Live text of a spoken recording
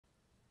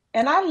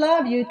And I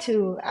love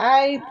YouTube.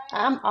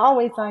 I'm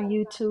always on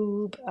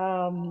YouTube,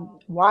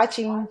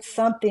 watching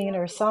something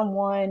or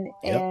someone,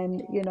 Yep.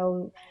 and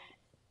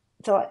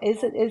so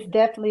it's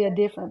definitely a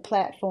different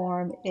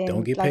platform. Don't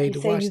And get like paid you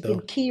to say, watch you can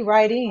though. key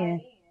right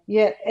in.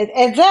 Yeah,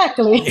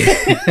 exactly.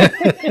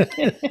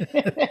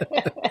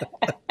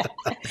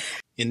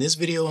 In this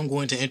video, I'm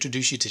going to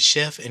introduce you to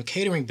chef and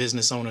catering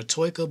business owner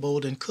Toyka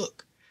Bolden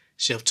Cook.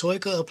 Chef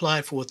Toyka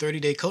applied for a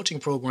 30-day coaching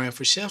program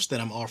for chefs that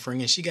I'm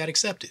offering and she got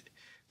accepted.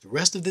 The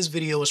rest of this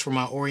video is from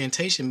our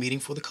orientation meeting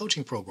for the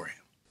coaching program.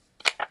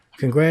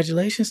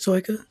 Congratulations,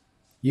 Toyka.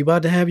 You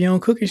about to have your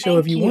own cooking show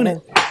if Thank you want it.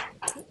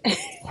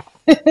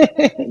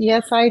 you.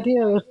 Yes, I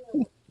do.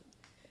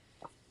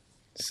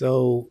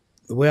 So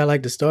the way I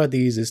like to start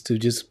these is to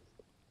just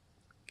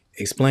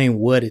explain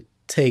what it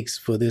takes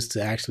for this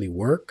to actually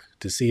work,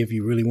 to see if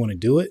you really want to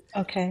do it.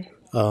 Okay.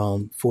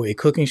 For a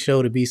cooking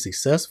show to be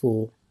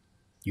successful,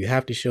 you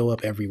have to show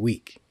up every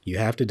week. You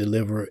have to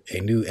deliver a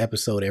new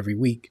episode every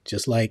week.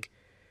 Just like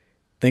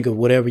think of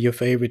whatever your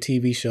favorite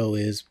TV show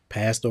is,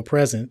 past or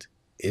present,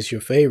 it's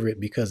your favorite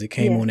because it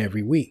came Yes. on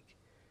every week.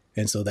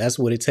 And so that's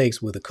what it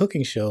takes with a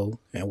cooking show.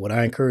 And what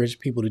I encourage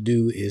people to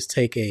do is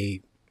take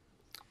a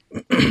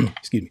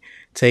excuse me,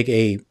 take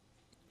a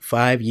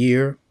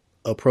 5-year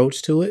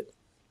approach to it.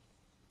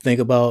 Think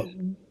about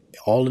Mhm.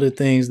 all of the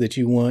things that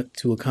you want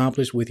to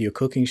accomplish with your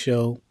cooking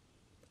show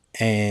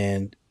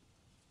and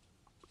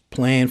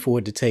plan for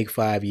it to take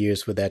 5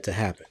 years for that to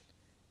happen.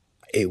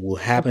 It will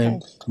Okay.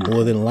 happen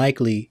more Okay. than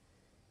likely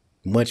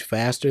much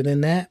faster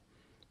than that.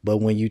 But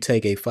when you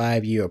take a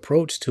 5-year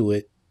approach to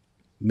it,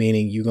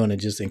 meaning you're going to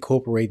just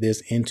incorporate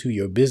this into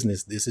your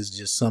business, this is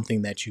just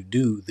something that you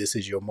do, this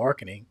is your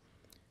marketing.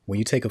 When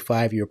you take a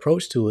 5-year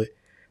approach to it,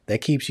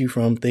 that keeps you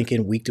from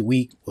thinking week to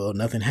week, well,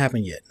 nothing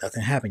happened yet,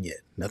 nothing happened yet,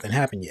 nothing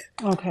happened yet.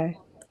 Okay.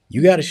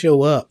 You got to Hmm.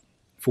 show up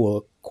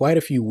for quite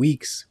a few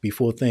weeks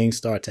before things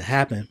start to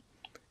happen,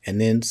 and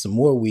then some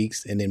more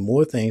weeks, and then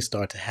more things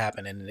start to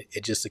happen, and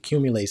it just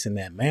accumulates in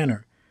that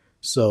manner.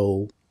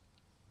 So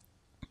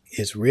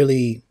it's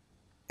really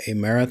a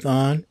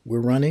marathon we're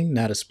running,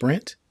 not a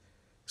sprint.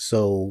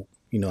 So,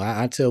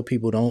 I tell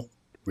people don't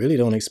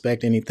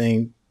expect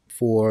anything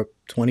for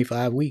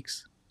 25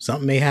 weeks.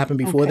 Something may happen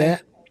before Okay.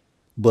 that,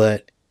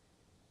 but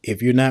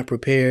if you're not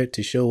prepared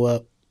to show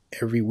up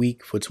every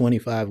week for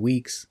 25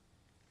 weeks,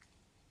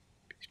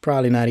 it's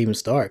probably not even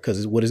start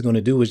because what it's going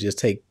to do is just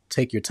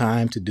take your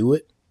time to do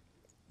it,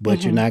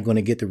 but you're Hmm. not going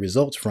to get the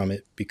results from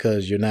it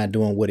because you're not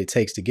doing what it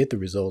takes to get the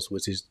results,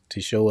 which is to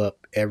show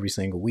up every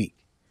single week.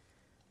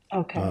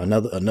 Okay.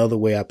 Another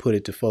way I put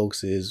it to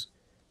folks is,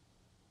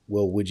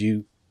 well, would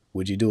you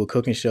do a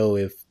cooking show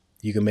if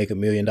you can make $1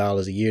 million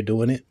a year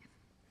doing it?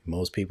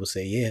 Most people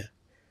say, yeah.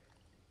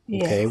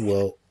 Okay, Yes.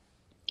 well,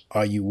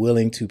 are you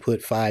willing to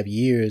put 5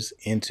 years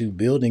into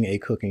building a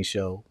cooking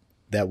show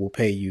that will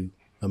pay you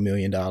 $1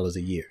 million a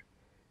year?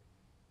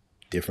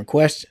 Different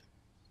question.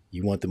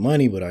 You want the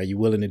money, but are you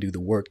willing to do the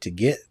work to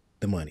get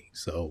the money?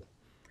 So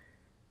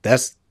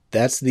that's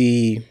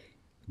the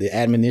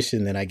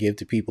admonition that I give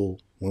to people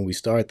when we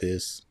start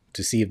this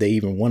to see if they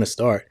even want to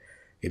start.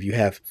 If you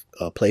have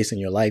a place in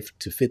your life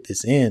to fit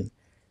this in,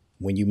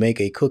 when you make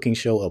a cooking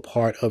show a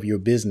part of your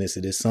business,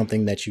 it is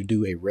something that you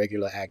do, a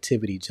regular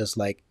activity, just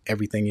like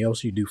everything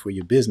else you do for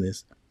your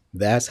business.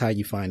 That's how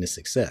you find the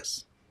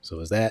success. So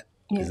is that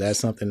Yes.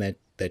 something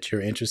that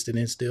you're interested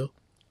in still?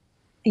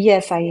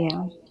 Yes, I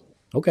am.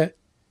 Okay.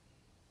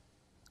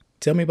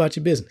 Tell me about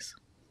your business.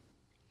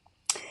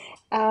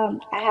 I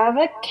have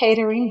a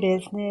catering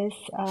business.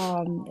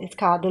 It's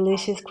called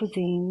Delicious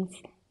Cuisines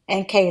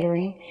and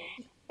Catering.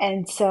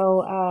 And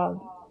so,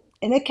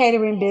 in the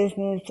catering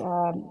business,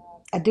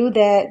 I do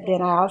that.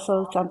 Then I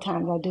also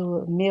sometimes I do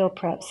a meal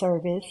prep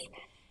service.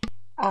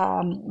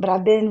 But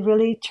I've been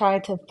really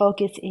trying to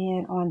focus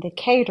in on the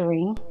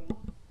catering.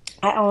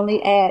 I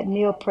only add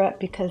meal prep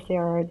because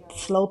there are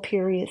slow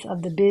periods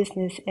of the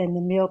business, and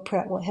the meal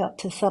prep will help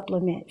to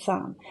supplement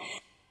some.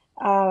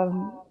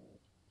 Um,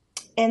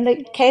 and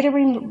the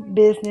catering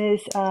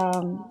business,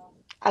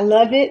 I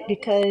love it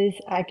because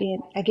I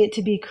get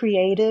to be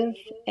creative,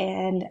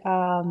 and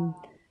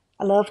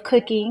I love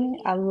cooking.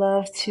 I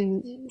love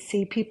to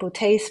see people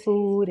taste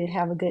food and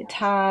have a good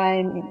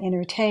time and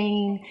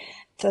entertain.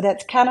 So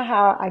that's kind of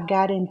how I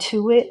got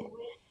into it.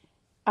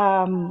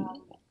 Um,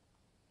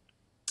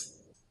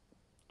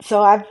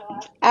 so I've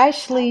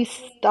actually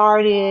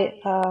started.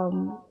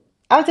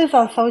 I was just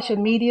on social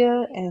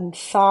media and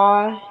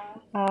saw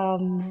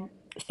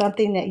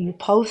something that you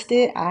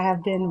posted. I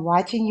have been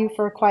watching you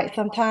for quite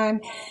some time.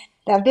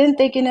 And I've been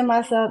thinking to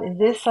myself, is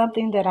this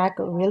something that I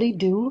could really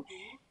do?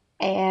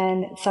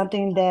 And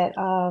something that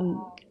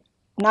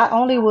not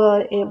only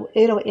will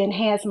it'll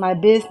enhance my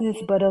business,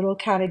 but it'll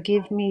kind of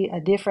give me a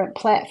different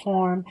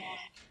platform.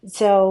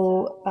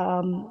 So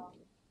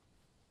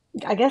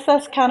I guess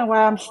that's kind of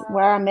where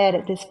I'm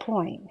at this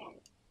point.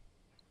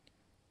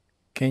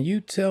 Can you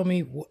tell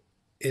me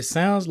it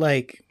sounds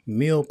like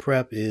meal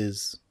prep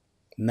is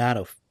not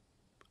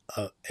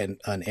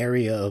an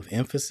area of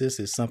emphasis.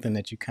 It's something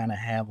that you kind of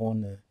have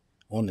on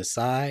the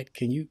side.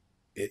 Can you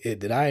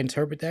Did I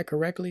interpret that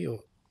correctly?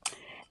 Or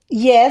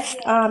Yes,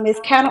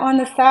 it's kind of on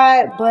the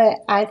side, but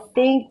I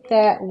think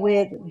that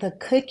with the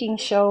cooking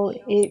show,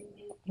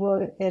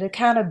 it'll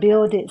kind of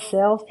build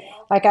itself.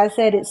 Like I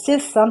said, it's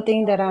just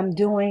something that I'm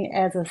doing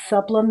as a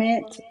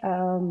supplement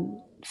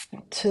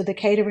to the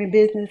catering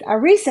business. I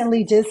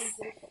recently just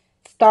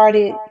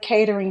started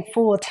catering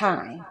full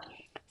time.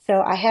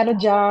 So I had a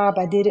job,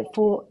 I did it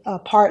full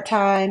part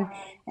time,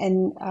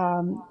 and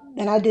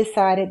I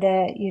decided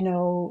that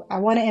I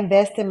want to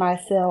invest in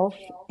myself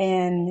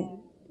and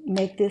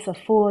make this a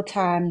full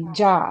time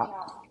job.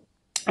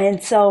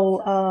 And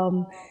so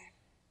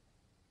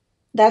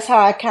that's how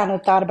I kind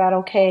of thought about,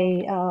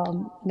 okay,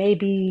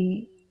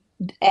 maybe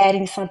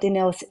adding something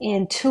else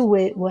into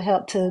it will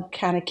help to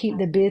kind of keep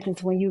the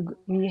business when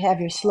you have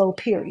your slow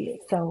period.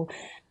 So,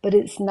 but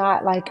it's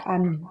not like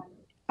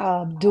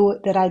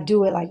I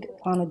do it like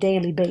on a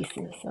daily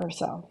basis or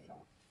so.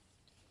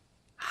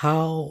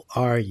 how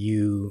are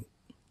you?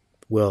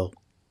 Well,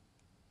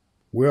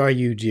 where are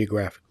you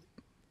geographically?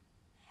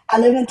 I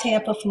live in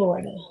Tampa,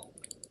 Florida.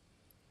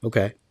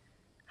 Okay.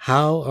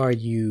 How are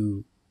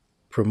you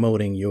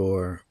promoting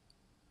your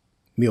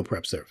meal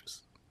prep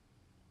service?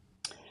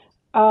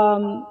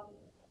 Um,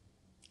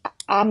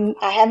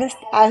 I haven't,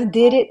 I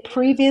did it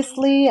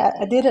previously.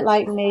 I did it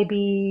like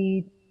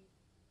maybe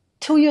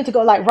 2 years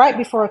ago, like right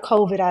before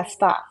COVID, I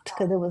stopped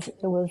because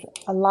it was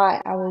a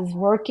lot. I was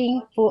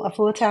working for a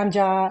full-time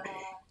job,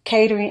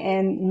 catering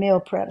and meal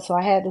prep, so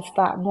I had to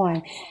stop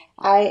one.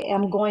 I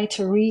am going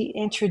to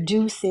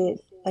reintroduce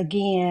it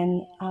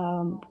again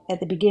at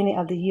the beginning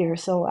of the year,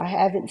 so I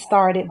haven't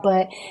started,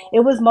 but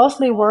it was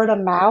mostly word of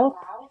mouth.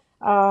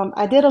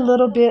 I did a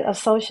little bit of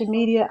social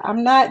media.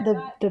 I'm not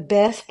the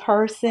best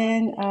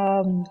person.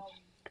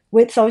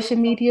 With social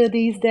media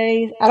these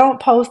days. I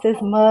don't post as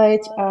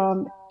much.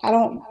 I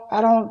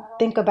don't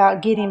think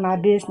about getting my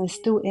business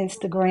through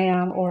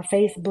Instagram or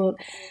Facebook.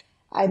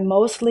 I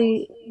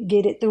mostly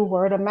get it through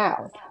word of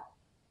mouth.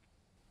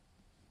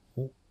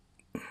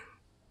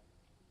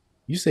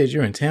 You said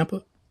you're in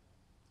Tampa.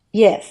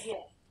 Yes.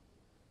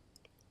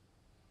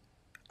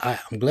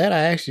 I'm glad I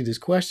asked you this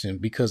question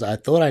because I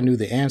thought I knew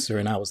the answer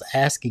and I was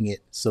asking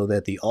it so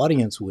that the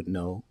audience would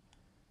know.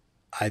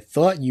 I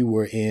thought you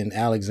were in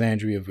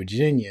Alexandria,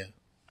 Virginia.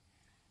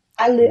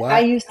 I Why?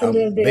 used to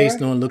live Based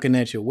there. on looking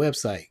at your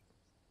website.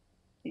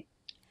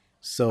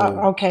 So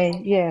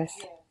Okay, yes.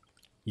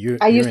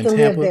 you're I you're used in to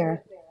live Tampa.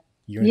 there.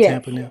 You're in Yes.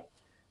 Tampa now.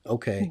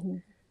 Okay. Hmm.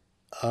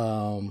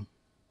 Um,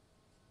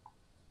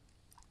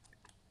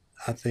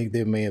 I think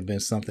there may have been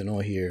something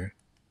on here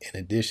in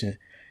addition.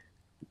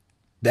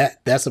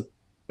 That's a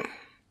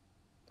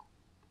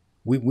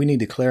we need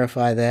to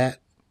clarify that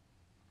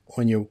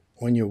on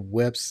your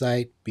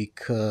website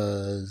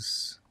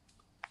because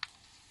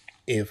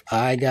if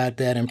I got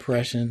that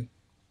impression,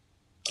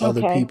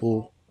 other Okay.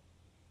 people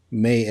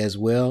may as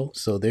well.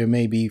 So there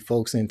may be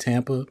folks in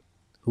Tampa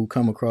who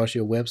come across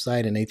your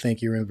website and they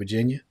think you're in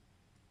Virginia.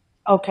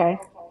 Okay.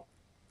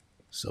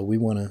 So we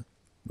want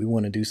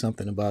to do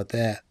something about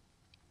that.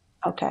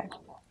 Okay.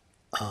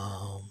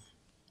 Um,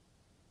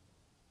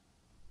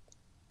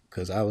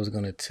 because I was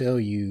going to tell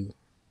you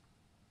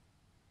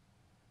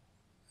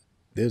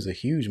there's a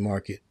huge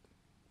market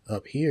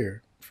up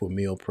here for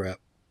meal prep.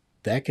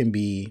 That can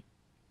be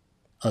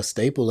a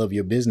staple of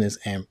your business,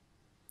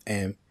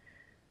 and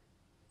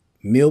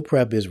meal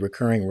prep is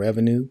recurring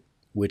revenue,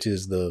 which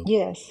is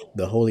Yes.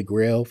 the holy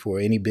grail for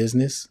any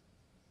business.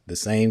 The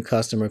same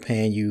customer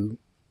paying you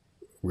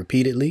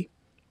repeatedly.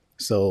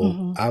 So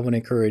Hmm. I would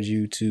encourage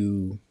you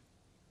to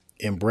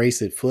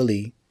embrace it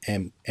fully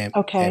and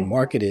Okay.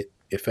 market it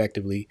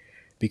effectively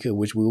because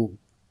which will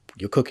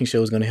your cooking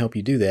show is going to help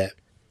you do that.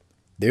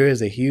 There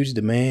is a huge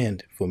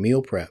demand for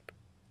meal prep.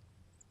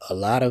 A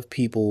lot of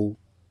people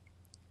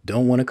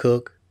don't want to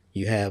cook.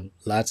 You have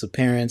lots of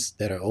parents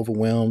that are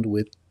overwhelmed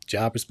with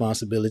job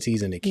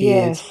responsibilities and the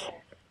kids. Yes.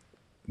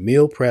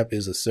 Meal prep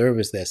is a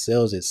service that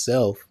sells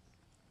itself.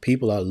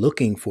 People are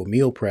looking for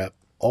meal prep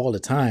all the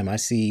time. I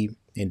see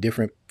in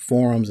different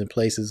forums and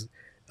places,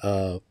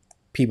 uh,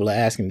 people are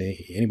asking,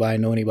 anybody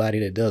know anybody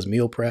that does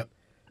meal prep?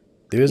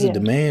 There is a Yes.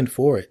 demand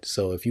for it.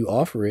 So if you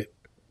offer it,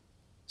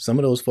 some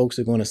of those folks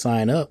are going to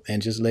sign up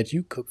and just let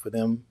you cook for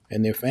them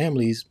and their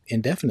families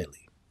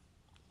indefinitely.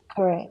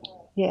 Correct.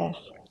 Yes.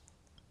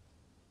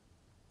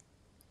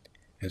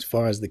 As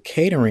far as the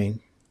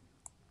catering,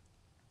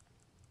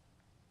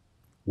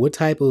 what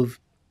type of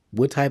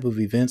what type of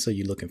events are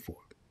you looking for?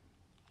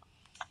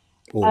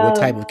 Or what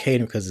type Um, of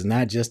catering? Because it's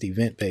not just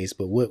event based,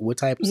 but what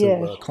types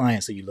of yes.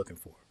 clients are you looking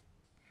for?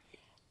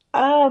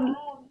 Um,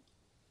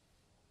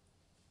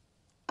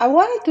 I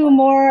want to do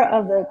more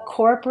of the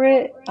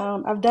corporate.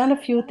 I've done a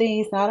few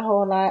things, not a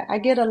whole lot. I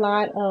get a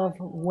lot of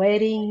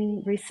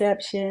wedding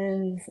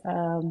receptions,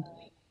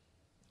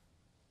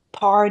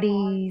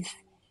 parties,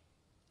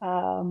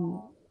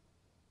 um,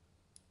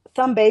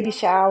 some baby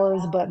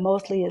showers, but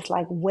mostly it's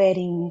like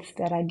weddings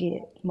that I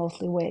get,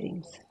 mostly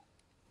weddings.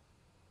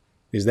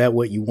 Is that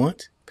what you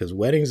want? Because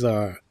weddings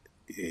are,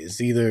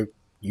 it's either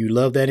you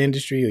love that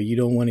industry or you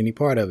don't want any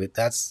part of it.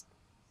 That's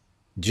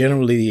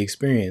generally the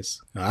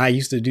experience. I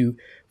used to do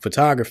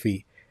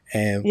photography,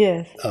 and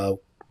Yes. uh,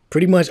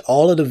 pretty much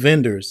all of the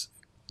vendors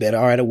that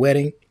are at a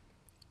wedding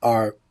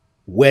are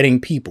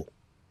wedding people.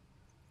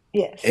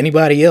 Yes.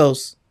 Anybody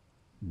else,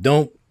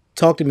 don't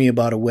talk to me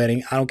about a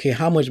wedding. I don't care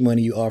how much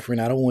money you're offering.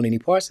 I don't want any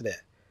parts of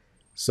that.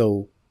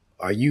 So,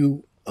 are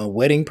you a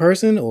wedding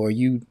person, or are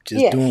you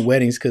just doing Yes.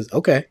 weddings? Because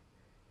okay,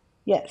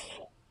 Yes.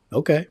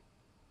 okay.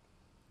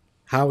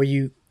 How are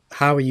you?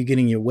 How are you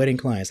getting your wedding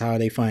clients? How are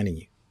they finding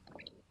you?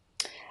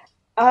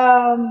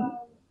 Um,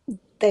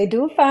 they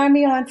do find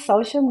me on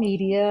social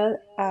media,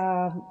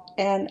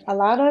 and a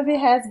lot of it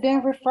has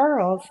been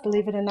referrals,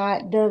 believe it or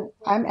not.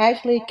 I'm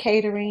actually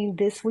catering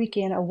this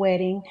weekend a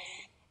wedding,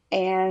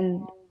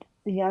 and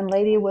the young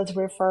lady was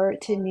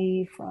referred to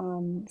me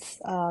from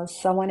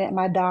someone at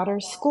my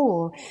daughter's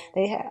school.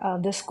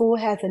 The school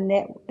has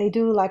they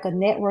do like a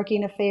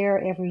networking affair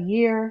every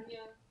year.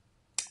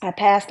 I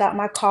passed out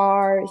my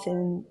cards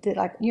and did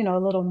like, a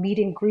little meet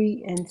and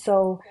greet. And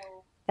so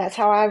that's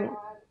how I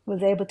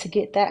was able to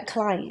get that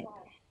client.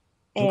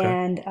 Okay,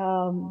 And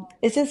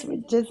it's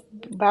just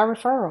by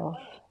referral.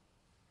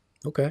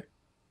 okay.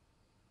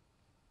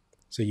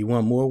 So you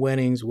want more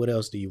weddings? What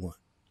else do you want?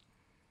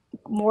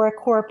 More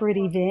corporate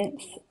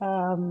events,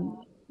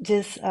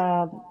 just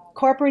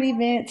corporate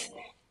events.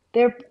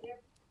 They're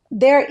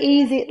they're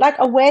easy. Like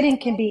a wedding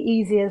can be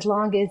easy as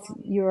long as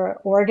you're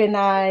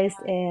organized.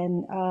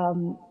 And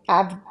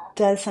I've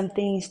done some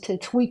things to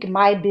tweak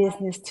my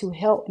business to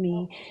help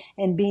me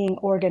in being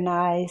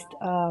organized.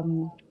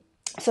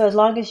 So as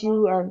long as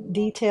you are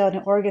detailed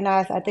and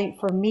organized, I think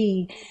for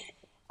me,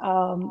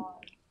 um,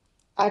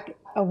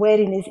 a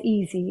wedding is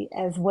easy,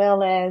 as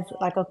well as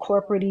like a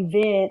corporate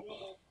event.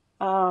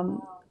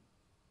 Um,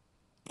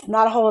 it's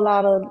not a whole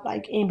lot of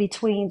like in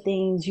between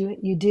things.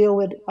 You deal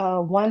with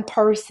one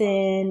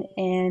person,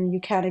 and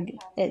you kind of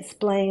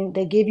explain.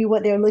 They give you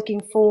what they're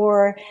looking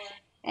for,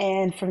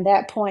 and from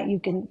that point, you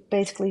can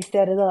basically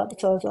set it up.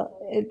 So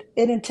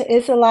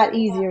it's a lot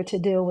easier to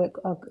deal with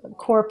a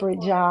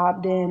corporate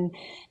job than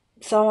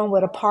someone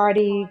with a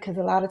party, because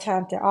a lot of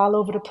times they're all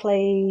over the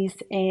place,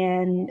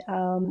 and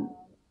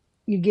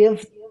you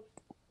give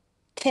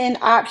 10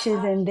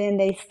 options and then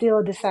they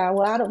still decide,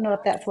 well, I don't know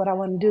if that's what I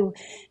want to do.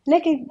 And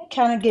it can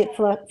kind of get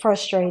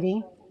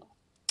frustrating.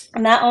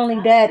 Not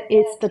only that,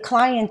 it's the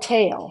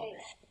clientele.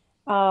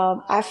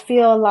 I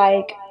feel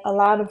like a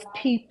lot of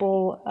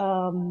people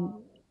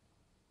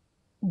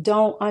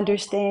don't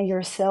understand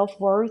your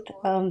self-worth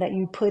that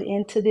you put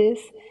into this.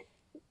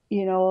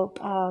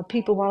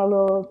 People want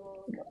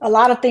a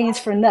lot of things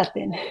for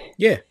nothing,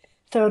 Yeah,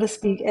 so to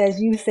speak.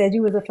 As you said,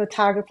 you was a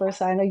photographer,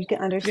 so I know you can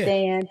yeah,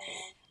 understand.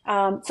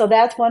 So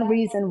that's one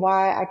reason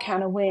why I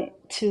kind of went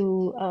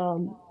to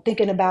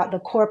thinking about the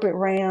corporate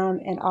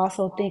realm, and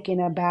also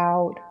thinking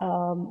about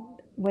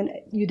when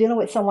you're dealing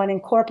with someone in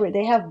corporate,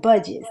 they have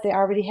budgets. They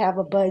already have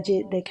a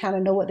budget. They kind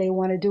of know what they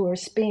want to do or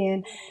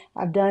spend.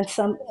 I've done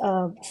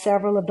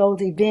several of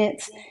those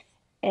events,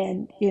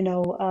 and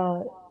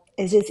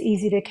it's just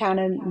easy to kind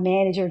of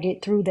manage or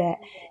get through that.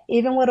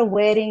 Even with a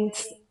wedding,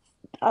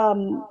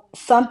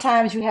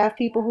 sometimes you have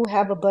people who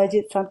have a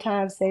budget,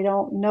 sometimes they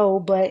don't know,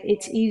 but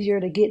it's easier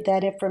to get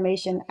that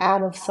information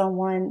out of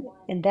someone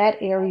in that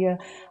area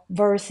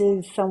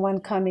versus someone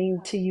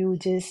coming to you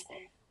just,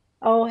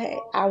 oh, hey,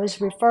 I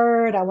was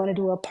referred, I want to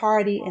do a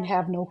party, and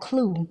have no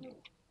clue.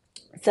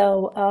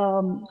 So,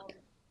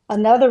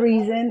 another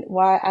reason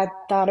why I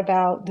thought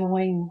about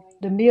doing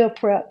the meal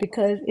prep,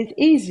 because it's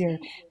easier.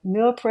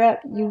 Meal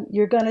prep,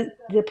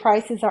 the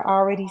prices are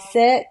already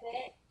set.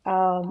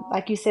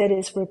 Like you said,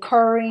 it's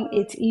recurring,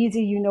 it's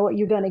easy, you know what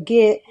you're going to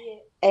get,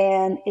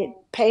 and it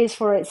pays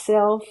for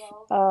itself.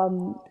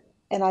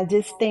 And I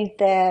just think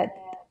that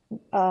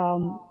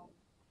um,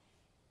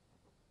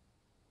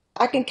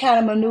 I can kind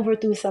of maneuver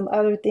through some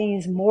other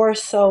things more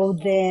so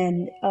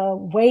than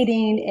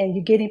waiting, and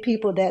you're getting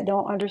people that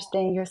don't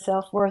understand your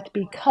self-worth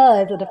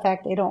because of the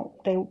fact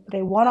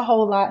they want a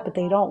whole lot, but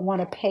they don't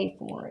want to pay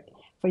for it,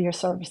 for your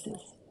services.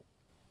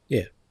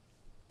 yeah.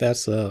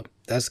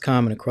 That's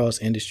common across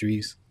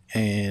industries,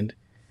 and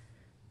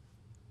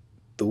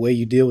the way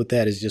you deal with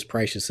that is just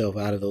price yourself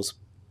out of those.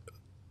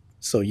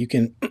 So you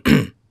can,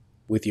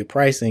 with your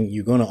pricing,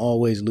 you're going to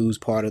always lose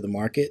part of the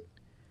market.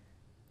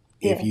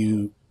 If Yes,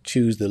 you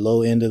choose the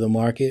low end of the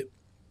market,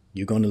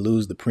 you're going to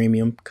lose the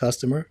premium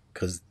customer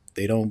because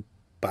they don't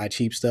buy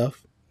cheap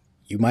stuff.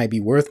 You might be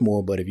worth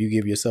more, but if you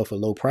give yourself a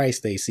low price,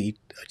 they see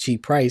a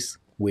cheap price,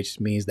 which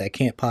means that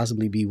can't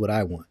possibly be what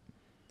I want.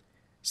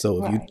 So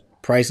if you right.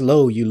 price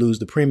low, you lose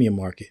the premium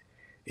market.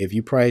 If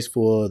you price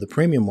for the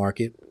premium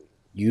market,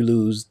 you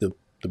lose the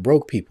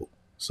broke people.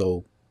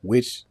 So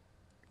which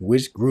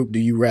group do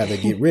you rather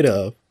get rid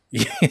of?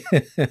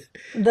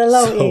 The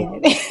low So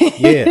end.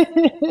 yeah.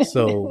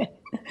 So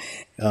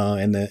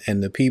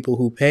and the people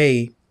who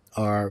pay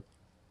are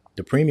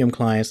the premium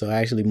clients are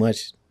actually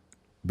much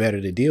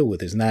better to deal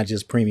with. It's not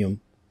just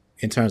premium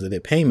in terms of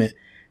their payment,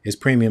 it's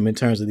premium in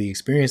terms of the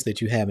experience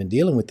that you have in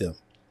dealing with them.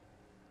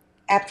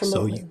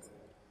 So you Absolutely.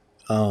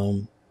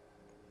 um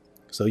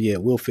so yeah,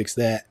 we'll fix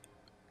that.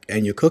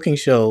 And your cooking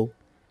show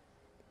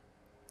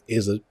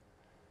is a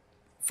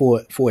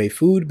for a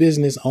food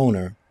business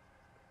owner,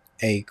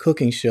 a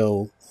cooking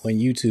show on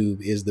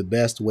YouTube is the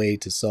best way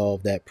to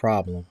solve that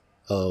problem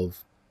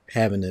of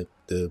having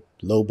the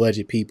low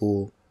budget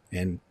people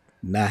and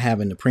not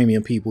having the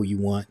premium people you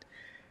want,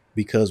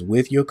 because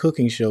with your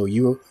cooking show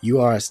you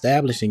are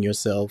establishing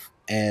yourself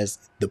as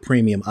the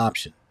premium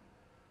option.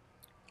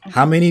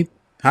 How Okay. many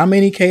how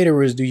many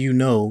caterers do you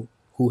know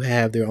who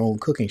have their own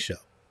cooking show?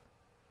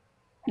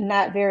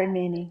 Not very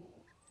many.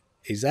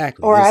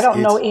 Exactly. Or I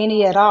don't know It's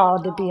any at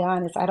all, to be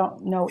honest. I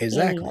don't know any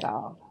exactly. at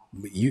all.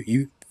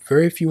 You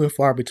very few and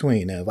far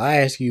between. Now, if I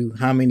ask you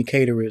how many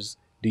caterers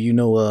do you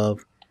know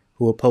of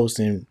who are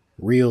posting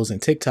reels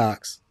and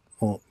TikToks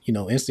on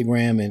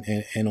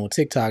Instagram and on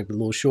TikTok, the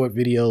little short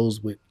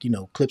videos with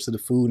clips of the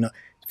food,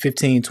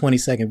 15,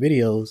 20-second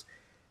videos,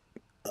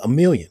 a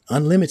million,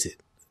 unlimited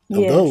of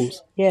Yes,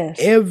 those. yes,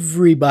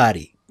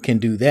 Everybody can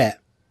do that.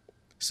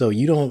 So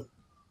you don't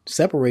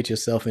separate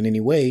yourself in any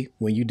way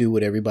when you do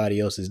what everybody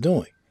else is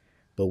doing.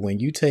 But when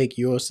you take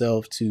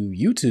yourself to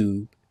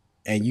YouTube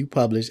and you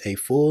publish a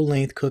full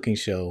length cooking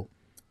show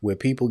where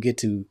people get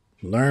to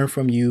learn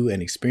from you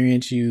and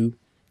experience you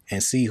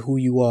and see who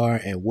you are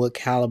and what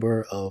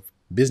caliber of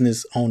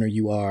business owner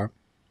you are,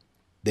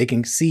 they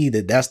can see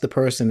that that's the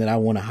person that I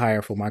want to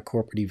hire for my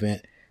corporate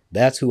event.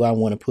 That's who I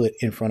want to put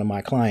in front of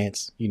my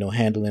clients,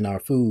 handling our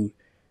food.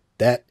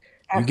 That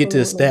you get to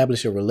absolutely.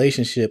 establish a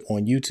relationship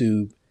on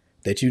YouTube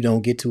that you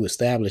don't get to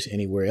establish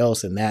anywhere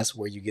else. And that's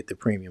where you get the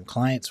premium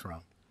clients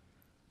from.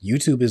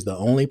 YouTube is the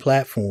only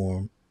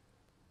platform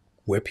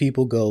where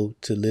people go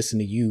to listen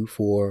to you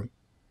for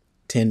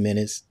 10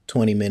 minutes,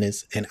 20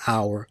 minutes, an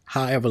hour,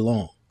 however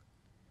long.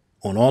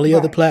 On all the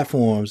other Right.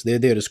 platforms, they're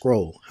there to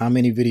scroll. How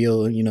many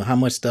video, how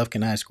much stuff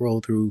can I scroll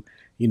through,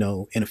 in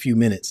a few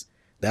minutes?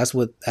 That's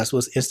what's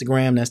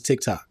Instagram, that's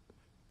TikTok,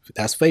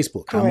 that's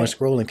Facebook. How much Correct.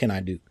 scrolling can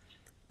I do?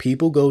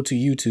 People go to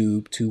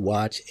YouTube to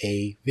watch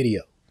a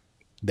video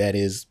that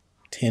is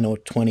 10 or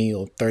 20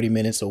 or 30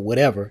 minutes or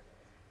whatever.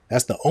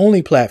 That's the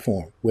only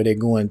platform where they're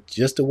going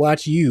just to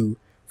watch you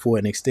for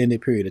an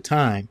extended period of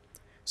time.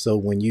 So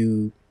when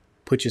you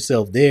put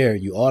yourself there,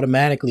 you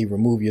automatically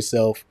remove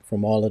yourself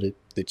from all of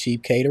the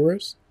cheap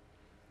caterers.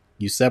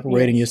 You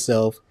separating Yes.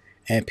 yourself,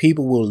 and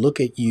people will look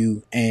at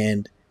you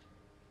and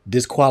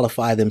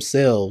disqualify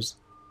themselves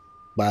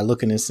by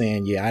looking and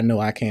saying, "Yeah, I know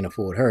I can't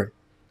afford her,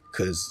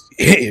 because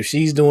if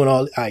she's doing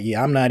all,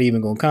 yeah, I'm not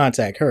even gonna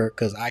contact her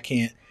because I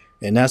can't."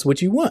 And that's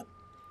what you want.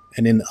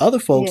 And then the other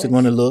folks are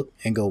going Yes. to look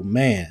and go,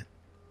 "Man,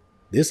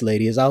 this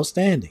lady is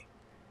outstanding.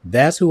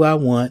 That's who I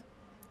want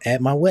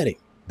at my wedding.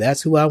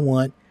 That's who I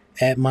want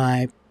at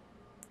my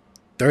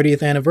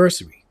 30th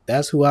anniversary.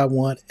 That's who I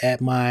want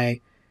at my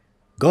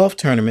golf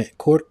tournament,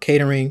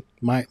 catering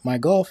my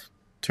golf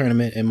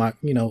tournament and my,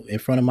 in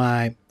front of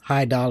my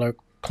high dollar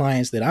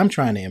clients that I'm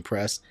trying to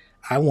impress.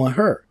 I want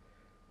her."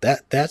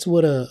 That's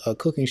what a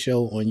cooking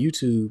show on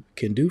YouTube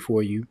can do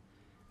for you.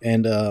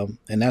 And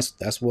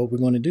that's what we're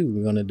going to do.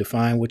 We're going to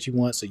define what you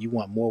want. So you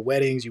want more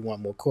weddings, you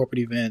want more corporate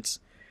events,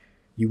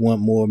 you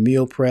want more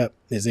meal prep.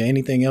 Is there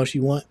anything else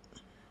you want?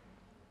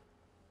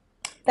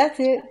 That's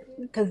it.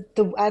 Because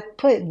I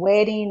put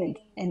wedding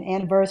and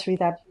anniversaries,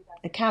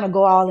 they kind of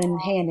go all in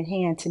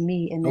hand to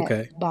me in that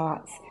Okay.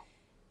 box.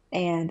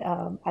 And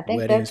I think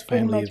Weddings, that's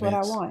pretty family much what I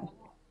events. want.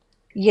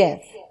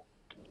 Yes.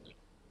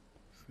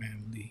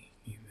 Family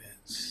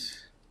events.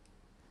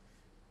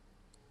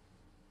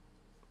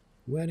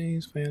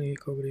 Weddings, family,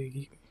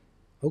 corporate.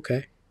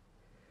 Okay.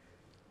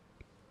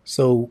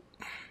 So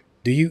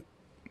do you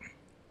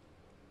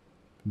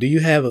do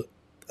you have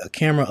a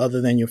camera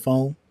other than your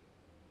phone,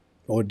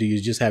 or do you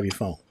just have your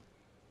phone?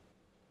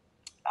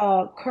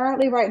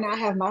 Currently, right now, I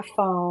have my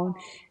phone.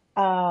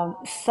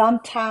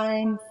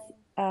 Sometimes,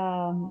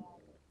 um,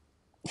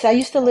 so I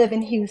used to live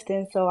in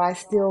Houston, so I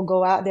still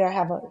go out there. I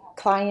have a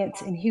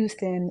client in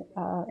Houston,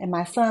 and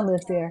my son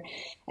lives there.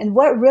 And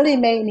what really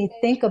made me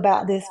think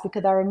about this,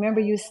 because I remember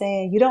you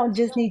saying you don't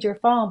just need your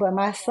phone, but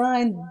my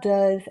son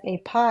does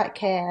a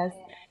podcast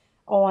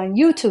on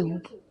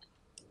YouTube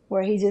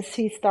where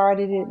he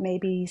started it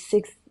maybe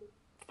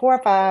 4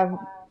 or 5,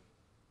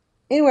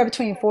 anywhere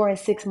between 4 and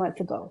 6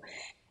 months ago.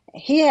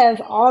 He has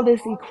all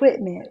this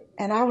equipment,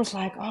 and I was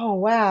like, oh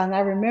wow. And I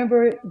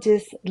remember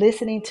just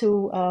listening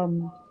to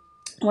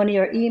one of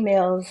your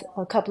emails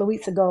a couple of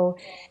weeks ago,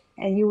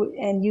 and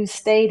you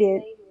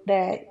stated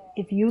that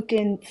if you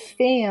can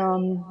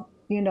film,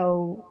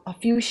 a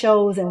few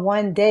shows in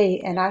one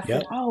day. And I said,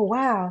 Yep. oh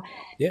wow.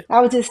 Yeah.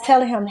 I was just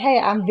telling him, hey,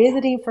 I'm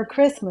visiting for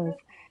Christmas.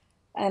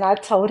 And I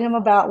told him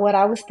about what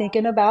I was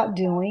thinking about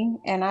doing.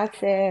 And I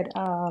said,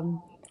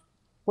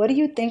 what do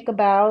you think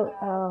about,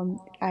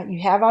 you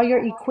have all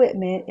your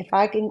equipment. If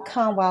I can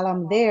come while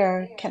I'm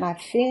there, can I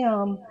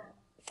film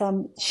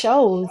some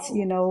shows?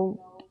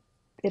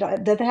 It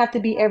doesn't have to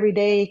be every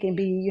day. It can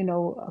be,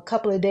 a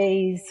couple of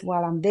days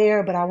while I'm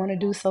there, but I want to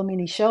do so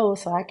many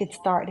shows so I could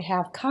start to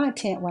have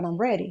content when I'm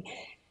ready.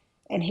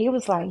 And he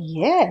was like,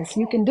 yes,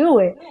 you can do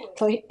it.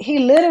 So he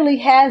literally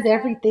has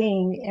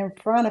everything in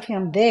front of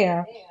him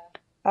there.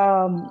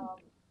 Um,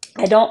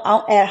 I don't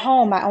at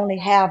home. I only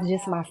have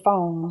just my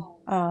phone.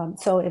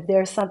 So if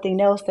there's something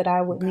else that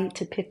I would need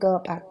to pick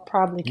up, I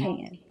probably You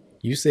can.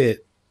 you said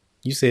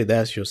you said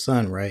that's your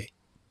son, right?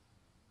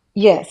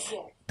 Yes,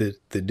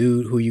 The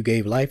dude who you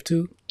gave life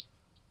to?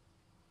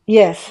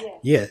 yes,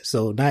 Yeah.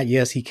 So not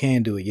yes he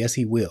can do it. Yes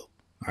he will.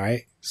 All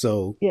right.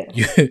 So yes.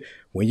 you,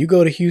 when you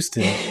go to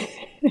Houston,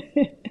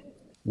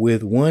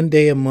 with 1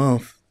 day a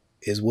month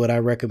is what I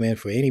recommend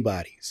for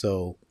anybody.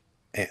 So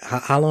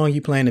how long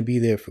you plan to be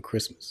there for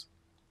Christmas?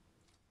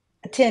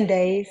 10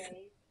 days.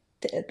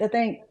 I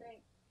think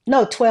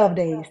no, 12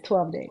 days.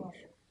 12 days.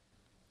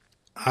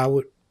 I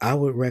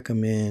would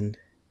recommend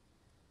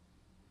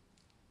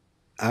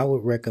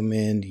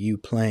you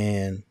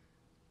plan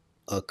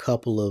a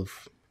couple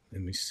of,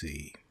 let me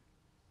see.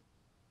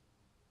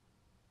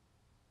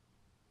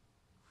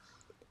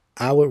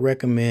 I would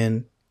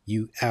recommend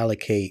you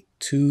allocate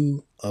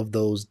 2 of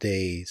those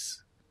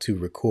days to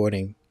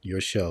recording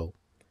your show.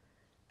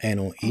 And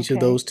on each of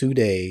Okay. those 2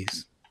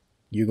 days,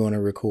 you're going to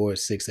record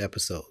 6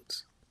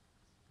 episodes.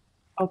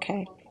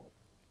 Okay.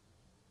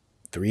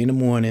 3 in the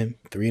morning,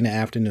 3 in the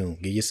afternoon.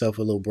 Give yourself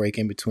a little break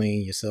in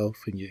between yourself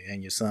and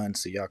your son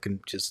so y'all can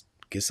just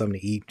get something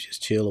to eat,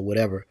 just chill or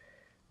whatever.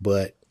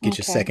 But get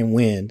your Okay. second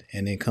wind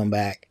and then come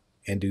back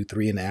and do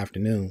 3 in the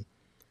afternoon.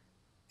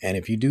 And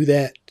if you do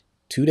that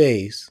 2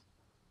 days,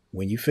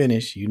 when you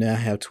finish, you now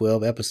have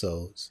 12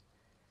 episodes.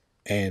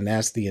 And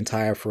that's the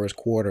entire first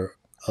quarter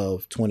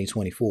of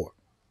 2024.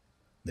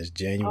 That's Oh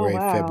January,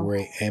 wow.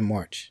 February, and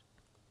March.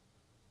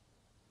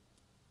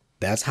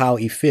 That's how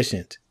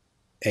efficient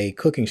a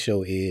cooking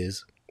show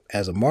is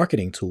as a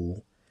marketing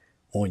tool.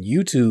 On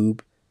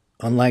YouTube,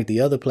 unlike the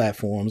other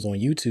platforms, on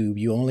YouTube,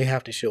 you only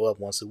have to show up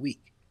once a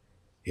week.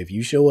 If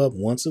you show up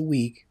once a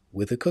week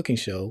with a cooking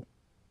show,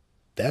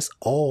 that's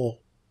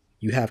all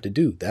you have to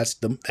do.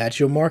 That's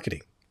your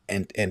marketing.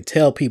 And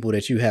tell people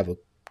that you have a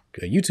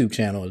YouTube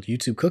channel, a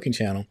YouTube cooking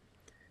channel,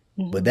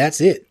 but Hmm.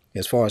 that's it.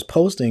 As far as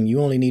posting, you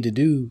only need to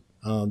do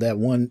that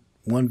one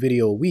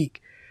video a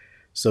week.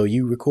 So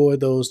you record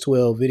those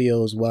 12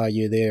 videos while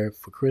you're there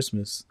for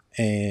Christmas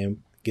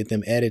and get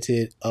them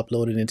edited,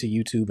 uploaded into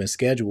YouTube, and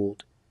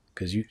scheduled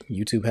because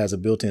YouTube has a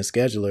built-in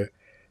scheduler.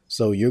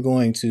 So you're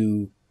going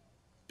to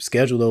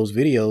schedule those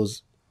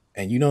videos,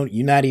 and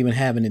you're not even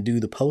having to do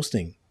the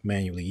posting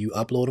manually. You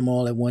upload them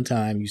all at one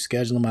time, you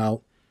schedule them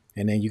out,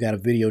 and then you got a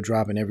video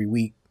dropping every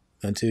week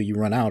until you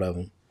run out of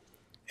them.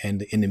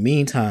 And in the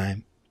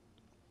meantime,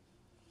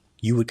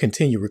 you would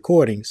continue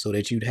recording so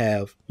that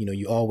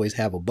you always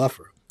have a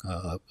buffer,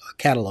 a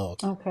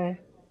catalog Okay.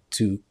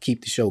 to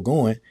keep the show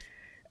going.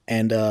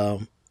 And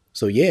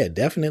so, yeah,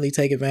 definitely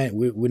take advantage.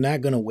 We're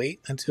not going to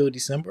wait until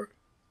December.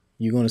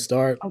 You're going to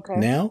start Okay.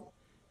 now.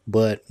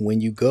 But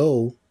when you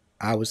go,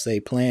 I would say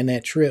plan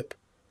that trip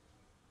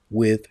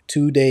with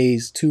 2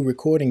 days, 2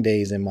 recording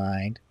days in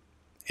mind,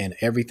 and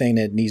everything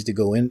that needs to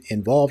go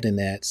involved in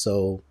that.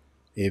 So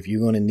if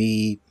you're going to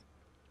need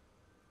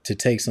to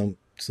take some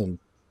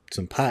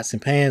pots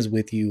and pans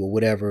with you or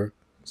whatever,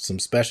 some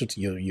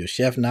specialty, your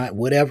chef knife,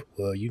 whatever.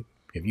 Well, you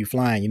if you're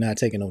flying, you're not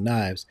taking no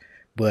knives,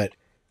 but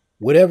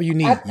whatever you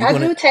need, you're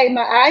gonna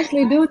I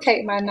actually do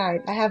take my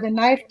knife. I have a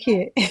knife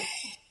kit.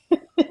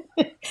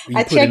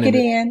 you put it in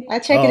the. I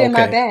check it Oh, in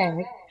my okay, bag,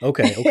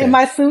 okay, in okay,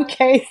 my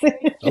suitcase.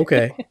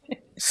 okay.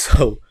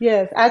 So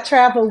Yes, I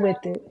travel with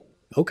it.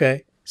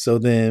 okay, so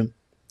then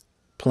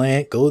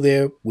go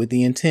there with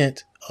the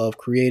intent of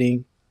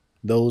creating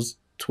those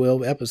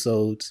 12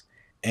 episodes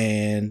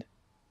and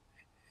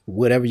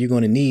whatever you're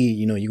going to need,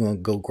 you're going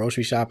to go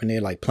grocery shopping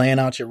there, like plan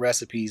out your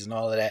recipes and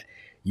all of that.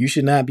 You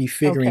should not be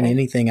figuring Okay.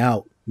 anything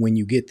out when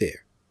you get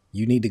there.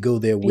 You need to go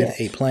there with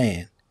a Yes.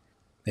 plan,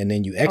 and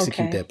then you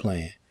execute Okay. that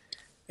plan,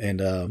 and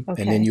then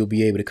Okay. you'll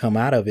be able to come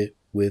out of it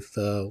with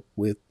a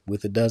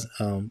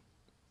dozen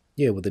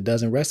with a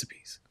dozen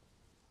recipes.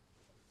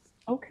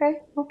 Okay.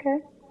 Okay.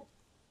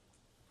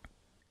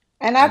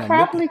 And I And I'm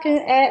looking probably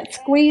can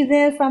squeeze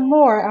in some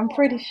more. I'm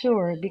pretty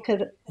sure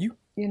because, you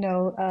you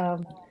know,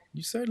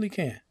 you certainly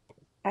can.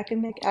 I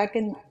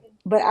can,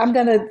 but I'm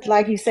gonna,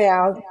 like you say,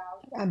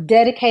 I'm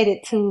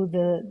dedicated to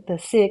the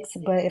six,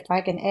 but if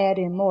I can add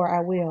in more, I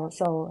will.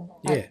 So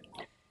Yeah.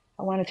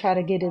 I want to try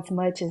to get as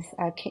much as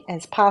I can,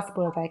 as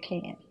possible as I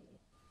can.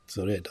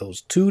 So that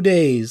those 2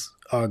 days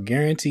are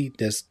guaranteed.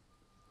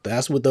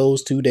 That's what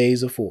those 2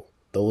 days are for.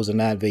 Those are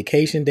not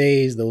vacation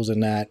days. Those are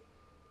not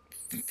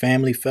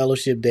family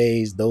fellowship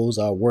days. Those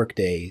are work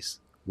days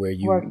where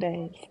Work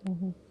days.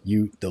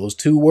 those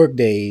 2 work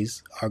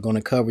days are going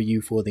to cover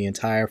you for the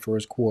entire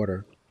first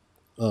quarter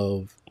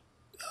of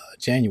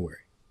January,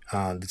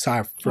 the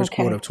entire first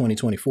quarter of Okay.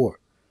 2024.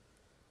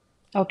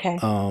 Okay.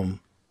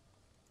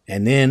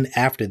 And then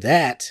after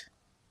that,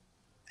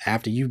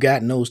 after you've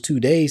gotten those 2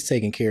 days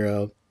taken care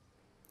of,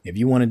 if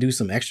you want to do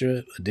some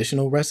extra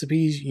additional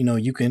recipes,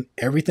 you can.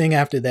 Everything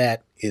after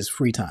that is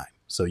free time,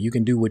 so you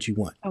can do what you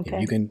want. If you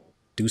Okay. can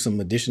do some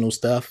additional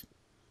stuff,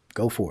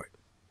 go for it.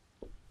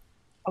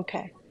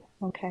 Okay.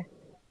 Okay.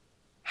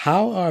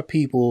 How are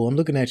people? I'm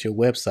looking at your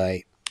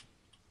website.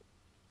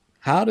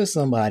 How does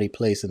somebody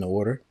place an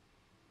order?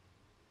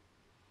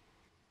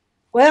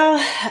 Well,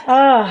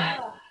 uh,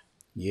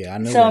 Yeah, I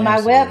know the so my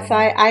answer, but I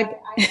website, know.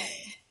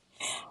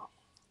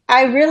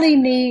 I really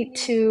need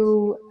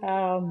to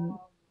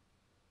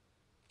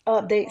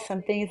update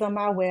some things on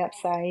my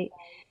website.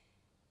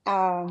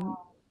 Um,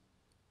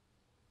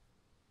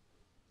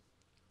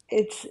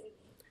 it's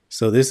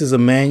So this is a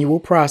manual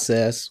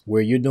process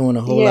where you're doing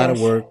a whole lot of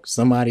yes, work.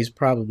 Somebody's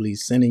probably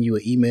sending you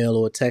an email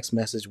or a text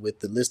message with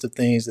the list of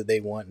things that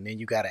they want, and then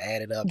you got to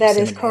add it up and that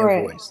send is them an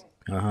correct. invoice.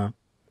 Uh huh.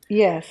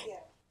 Yes,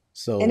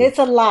 and So it's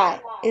a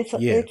lot. It's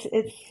yeah, it's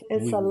it's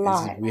it's a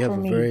lot we have for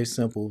a me. very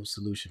simple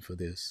solution for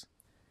this.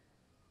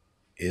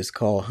 It's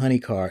called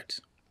HoneyCart,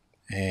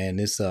 and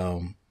it's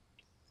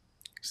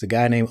a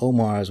guy named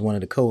Omar is one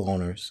of the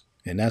co-owners,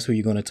 and that's who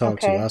you're going to talk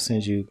to. Okay, I'll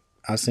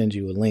send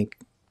you a link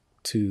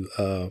to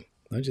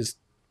I just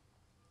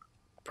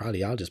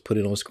probably I'll just put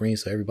it on screen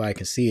so everybody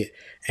can see it,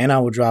 and I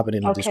will drop it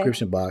in the okay,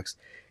 description box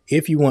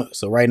if you want.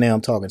 So right now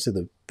I'm talking to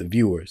the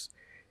viewers.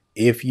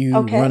 If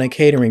you run okay. a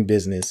catering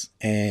business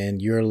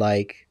and you're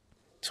like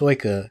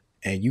Toika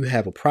and you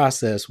have a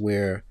process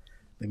where,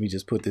 let me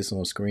just put this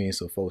on screen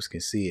so folks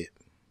can see it.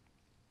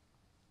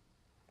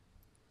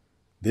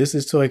 This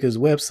is Toika's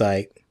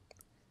website,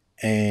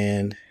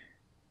 and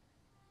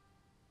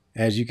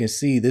as you can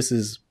see, this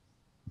is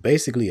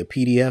basically a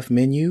PDF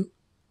menu.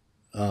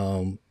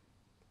 Um,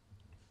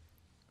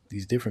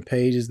 these different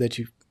pages that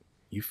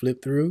you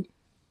flip through,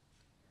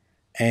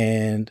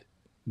 and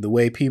the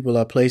way people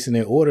are placing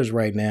their orders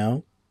right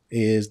now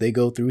is they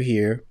go through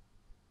here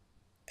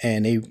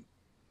and they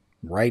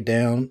write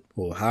down,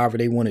 or however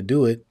they want to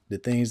do it, the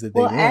things that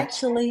they Well, want.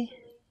 actually,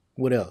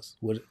 What else?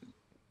 What?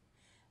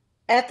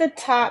 at the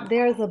top,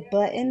 there's a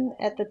button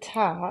at the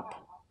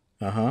top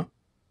Uh huh.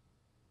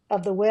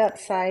 of the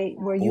website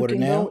where you Order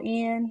can go now.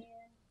 in.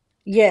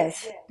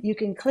 Yes, you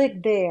can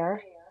click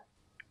there.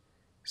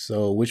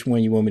 So which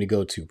one you want me to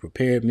go to?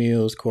 Prepared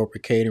meals,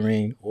 corporate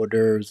catering, hors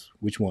d'oeuvres.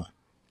 Which one?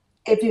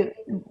 If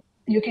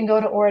you can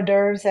go to hors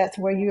d'oeuvres, that's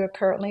where you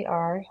currently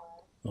are,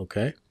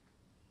 Okay.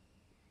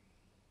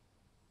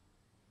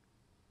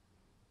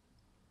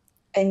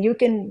 and you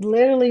can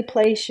literally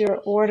place your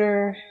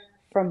order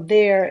from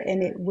there,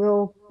 and it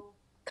will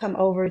come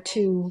over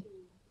to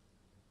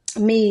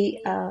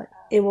me.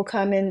 It will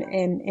come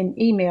in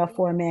email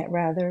format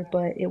rather,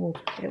 but it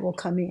will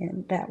come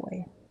in that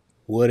way.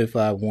 What if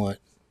I want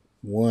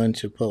one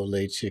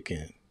Chipotle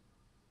chicken?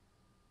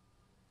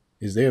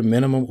 Is there a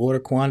minimum order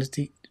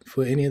quantity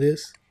for any of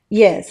this?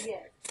 Yes.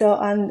 So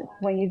on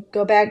when you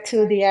go back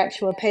to the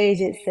actual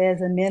page, it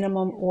says a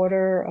minimum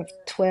order of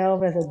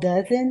 12 as a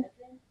dozen,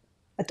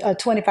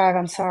 25,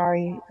 I'm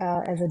sorry,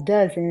 as a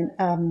dozen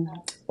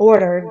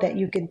order that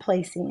you can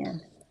place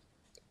in.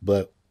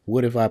 But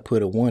what if I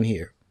put a one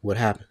here? What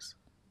happens?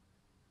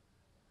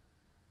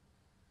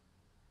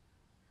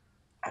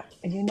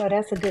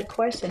 That's a good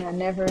question.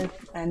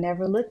 I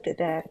never looked at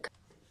that.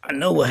 I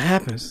know what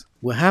happens.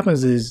 What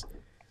happens is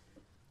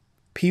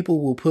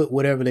people will put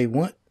whatever they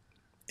want,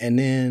 and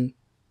then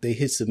they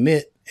hit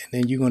submit, and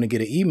then you're going to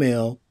get an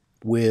email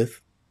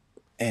with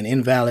an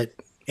invalid,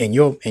 in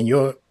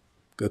your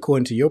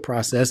according to your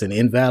process, an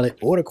invalid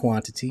order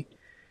quantity.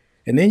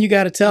 And then you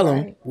got to tell them,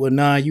 Right. well,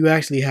 nah, you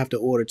actually have to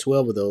order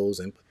 12 of those.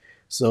 And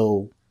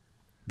so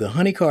the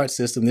HoneyCart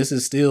system, this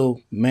is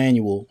still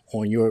manual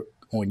on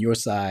your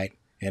side.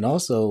 And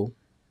also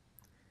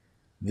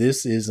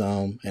this is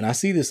and I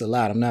see this a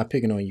lot. I'm not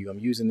picking on you. I'm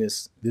using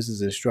this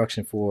is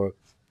instruction for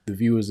the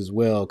viewers as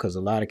well, because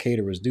a lot of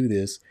caterers do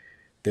this.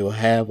 They'll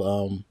have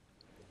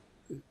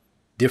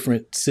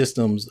different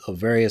systems of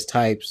various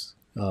types,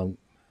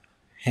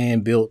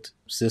 hand built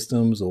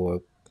systems,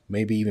 or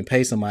maybe even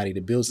pay somebody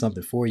to build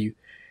something for you.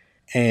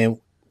 And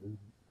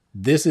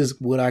this is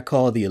what I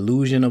call the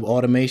illusion of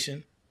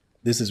automation.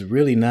 This is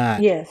really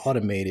not Yes.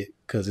 automated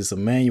because it's a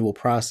manual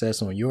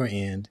process on your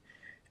end.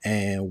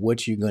 And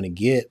what you're going to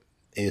get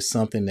is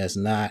something that's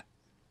not,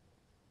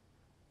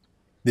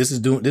 this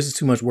is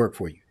too much work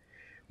for you.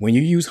 When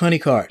you use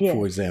HoneyCart, for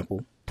Yes.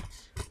 example,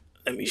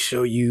 let me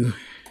show you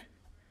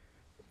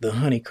the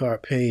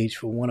HoneyCart page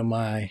for one of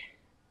my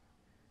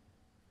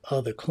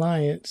other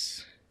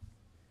clients.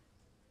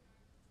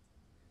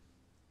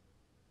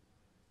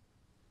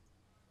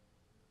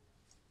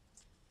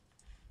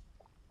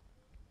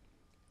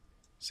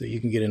 So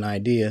you can get an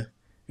idea.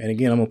 And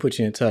again, I'm gonna put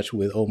you in touch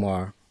with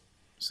Omar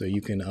so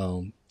you can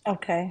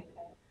Okay.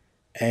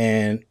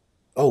 and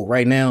oh,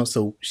 right now,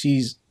 so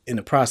she's in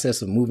the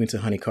process of moving to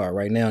HoneyCart.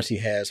 Right now she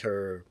has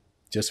her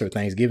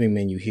Thanksgiving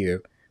menu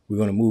here. We're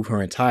gonna move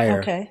her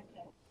entire Okay.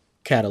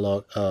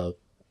 catalog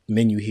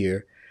menu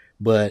here.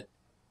 But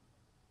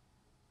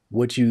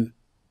what you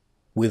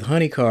with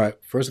HoneyCart,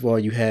 first of all,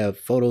 you have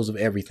photos of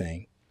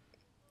everything.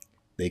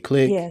 They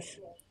click, Yes.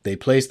 they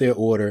place their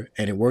order,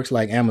 and it works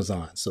like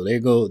Amazon. So they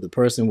go, the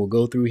person will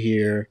go through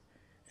here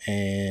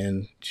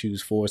and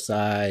choose four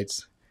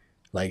sides.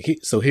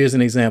 So here's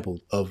an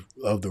example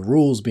of the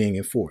rules being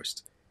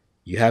enforced.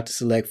 You have to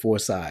select four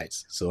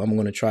sides. So I'm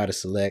going to try to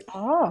select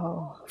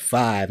Oh.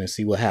 five and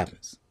see what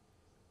happens.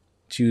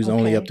 Choose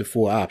only up Okay. to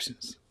four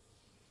options.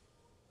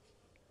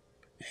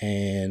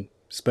 And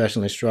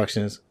special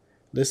instructions.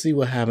 Let's see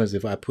what happens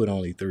if I put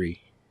only 3.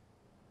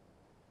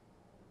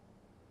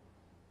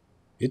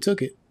 It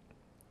took it.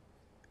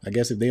 I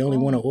guess if they only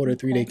want to Oh, order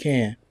 3, they okay.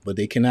 can, but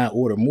they cannot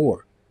order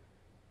more.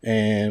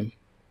 And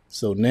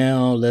so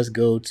now let's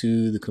go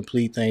to the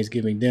complete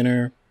Thanksgiving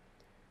dinner.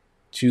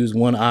 Choose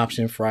one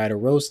option, fried or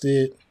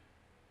roasted.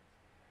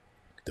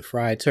 The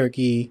fried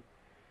turkey,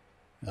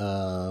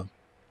 uh,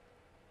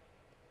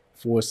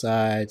 4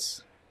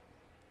 sides.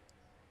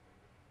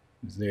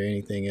 Is there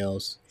anything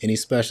else? Any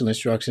special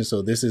instructions?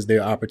 So this is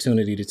their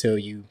opportunity to tell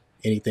you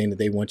anything that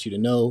they want you to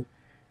know.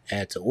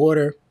 Add to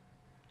order.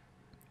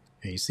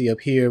 And you see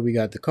up here, we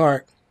got the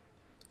cart.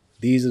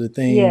 These are the Yes.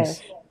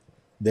 things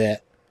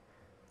that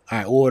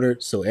I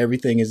ordered. So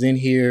everything is in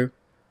here.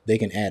 They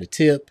can add a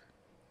tip.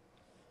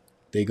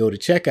 They go to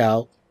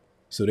checkout.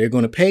 So they're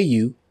going to pay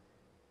you.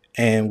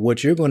 And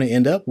what you're going to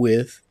end up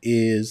with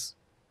is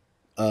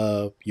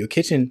your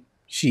kitchen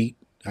sheet.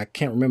 I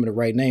can't remember the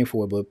right name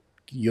for it, but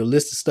your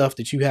list of stuff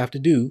that you have to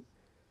do.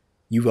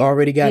 You've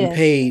already gotten Yes.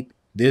 paid.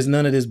 There's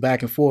none of this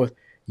back and forth.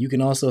 You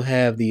can also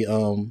have the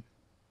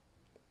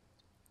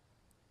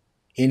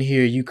in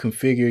here. You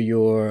configure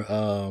your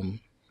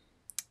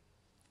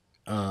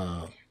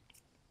uh,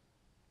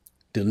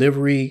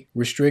 delivery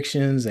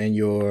restrictions and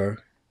your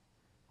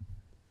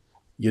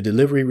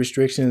delivery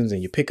restrictions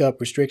and your pickup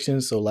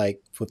restrictions. So,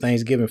 like for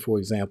Thanksgiving, for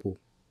example,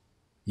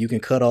 you can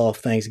cut off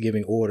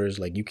Thanksgiving orders.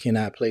 Like you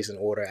cannot place an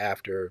order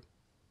after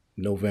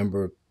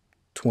November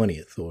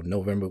 20th or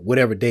November,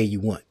 whatever day you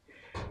want.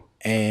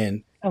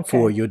 And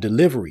for Okay. your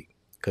delivery,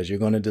 because you're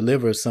going to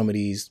deliver some of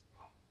these,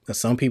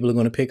 some people are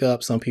going to pick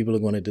up, some people are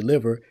going to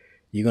deliver.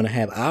 You're going to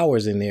have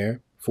hours in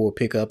there for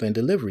pickup and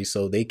delivery.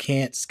 So they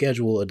can't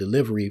schedule a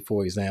delivery,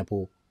 for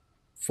example,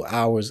 for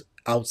hours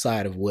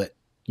outside of what,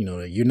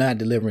 you're not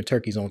delivering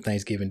turkeys on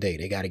Thanksgiving Day.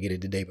 They got to get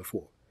it the day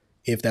before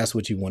if that's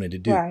what you wanted to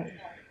do. Right.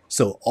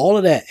 So all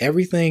of that,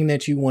 everything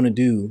that you want to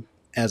do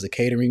as a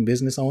catering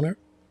business owner,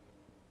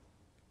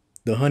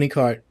 the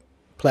HoneyCart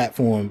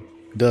platform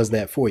does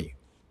that for you.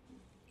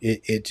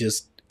 It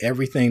just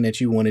everything that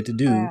you wanted to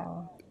do,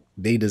 Wow.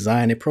 they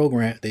designed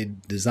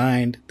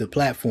the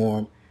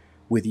platform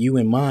with you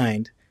in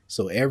mind.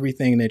 So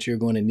everything that you're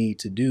going to need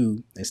to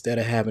do, instead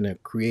of having to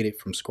create it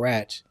from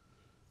scratch,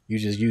 you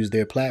just use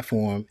their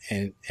platform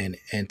and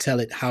tell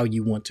it how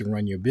you want to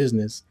run your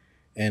business,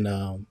 and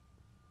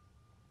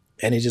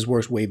and it just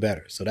works way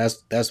better. So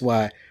that's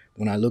why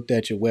when I looked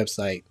at your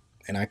website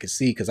and I could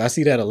see, because I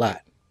see that a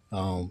lot,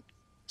 um,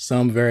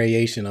 some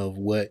variation of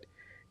what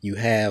you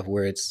have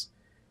where it's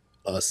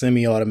a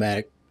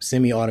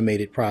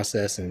semi-automated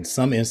process, in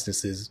some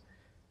instances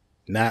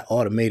not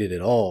automated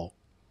at all.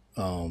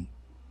 Um,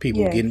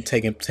 People Yes.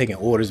 getting taking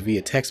orders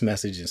via text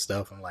message and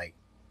stuff. I'm like,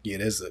 yeah,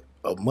 there's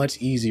a much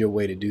easier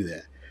way to do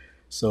that.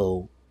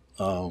 So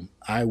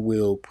I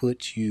will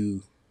put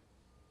you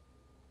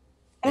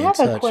I in have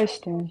a touch.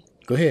 question.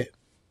 Go ahead.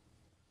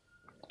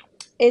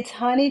 Is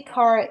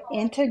HoneyCart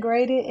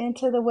integrated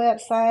into the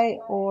website,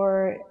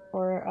 or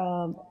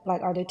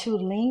like are the two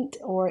linked,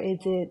 or is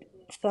it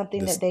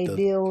something The that they the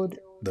build?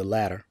 the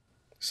latter.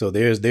 So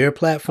there's their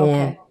platform,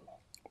 Okay.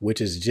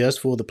 which is just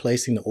for the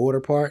placing the order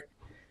part,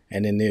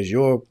 and then there's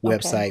your Okay.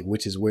 website,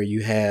 which is where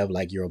you have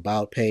like your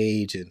about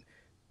page and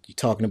you're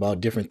talking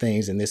about different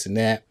things and this and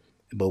that.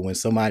 But when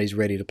somebody's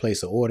ready to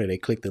place an order, they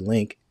click the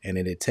link and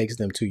then it takes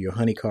them to your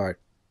HoneyCart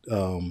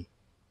um,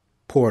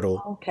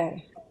 portal,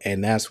 Okay.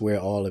 and that's where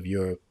all of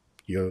your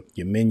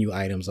menu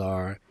items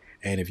are.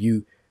 And if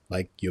you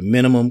like your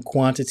minimum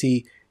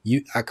quantity,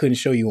 I couldn't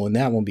show you on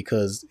that one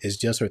because it's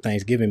just her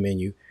Thanksgiving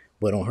menu.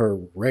 But on her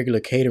regular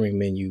catering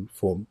menu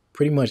for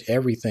pretty much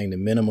everything, the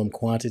minimum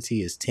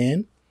quantity is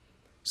 10.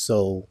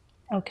 So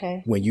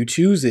Okay. when you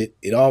choose it,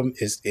 it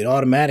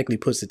automatically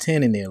puts the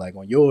 10 in there. Like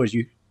on yours,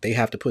 they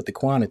have to put the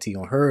quantity.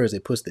 On hers,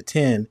 it puts the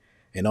 10,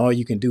 and all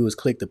you can do is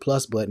click the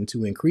plus button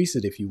to increase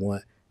it if you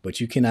want, but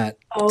you cannot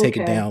take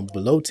it Okay. down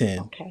below 10.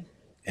 Okay.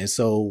 And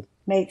so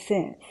Makes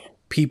sense.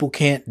 people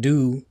can't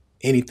do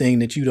anything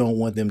that you don't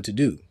want them to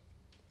do.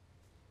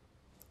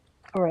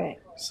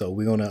 Correct. So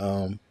we're gonna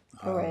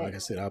like I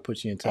Correct. said, I'll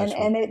put you in And touch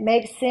with. and it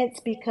makes sense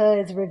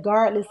because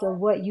regardless of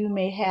what you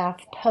may have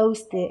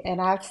posted,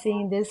 and I've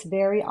seen this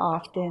very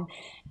often,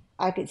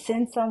 I could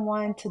send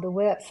someone to the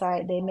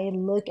website. They may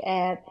look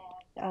at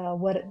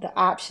what the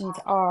options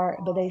are,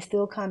 but they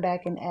still come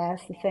back and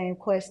ask the same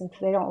questions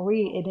because they don't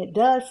read. And it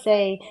does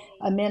say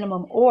a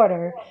minimum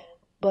order,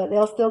 but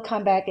they'll still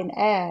come back and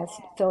ask.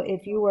 So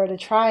if you were to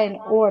try an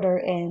order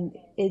and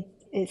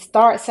it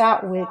starts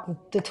out with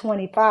the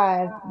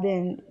 25,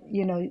 then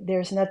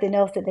there's nothing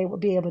else that they would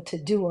be able to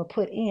do or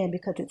put in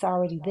because it's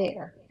already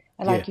there.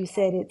 And Yeah, like you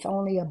said, it's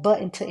only a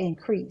button to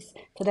increase.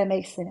 So that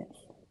makes sense.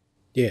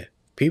 yeah.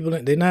 People,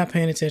 they're not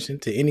paying attention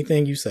to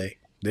anything you say.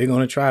 They're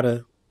gonna try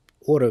to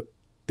order.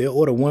 They'll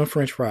order one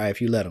French fry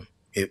if you let them.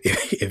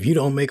 If you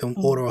don't make them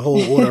order a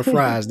whole order of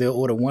fries, they'll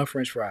order one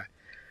French fry.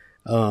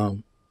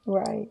 Um,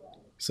 Right.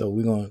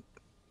 so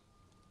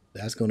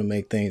that's gonna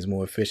make things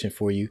more efficient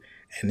for you,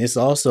 and this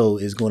also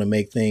is gonna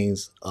make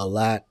things a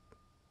lot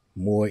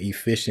more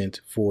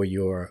efficient for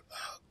your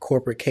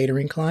corporate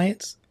catering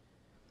clients.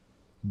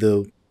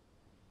 The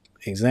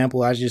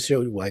example I just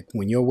showed you, like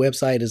when your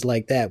website is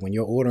like that, when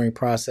your ordering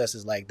process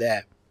is like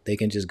that, they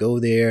can just go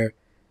there,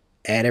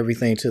 add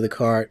everything to the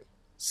cart,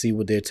 see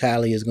what their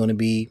tally is going to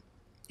be,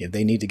 if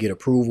they need to get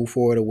approval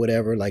for it or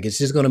whatever. Like it's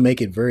just going to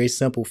make it very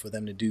simple for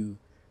them to do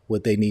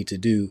what they need to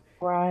do.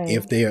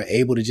 If Right. they are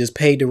able to just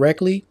pay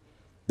directly,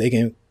 they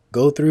can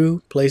go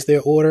through, place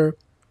their order.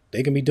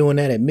 They can be doing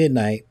that at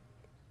midnight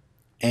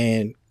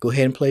and go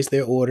ahead and place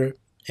their order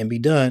and be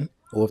done.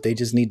 Or if they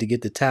just need to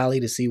get the tally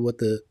to see what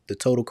the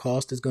total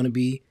cost is going to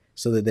be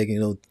so that they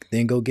can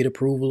then go get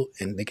approval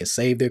and they can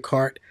save their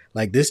cart.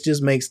 Like this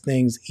just makes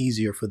things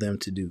easier for them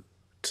to do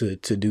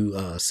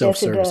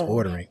Yes, it self-service does.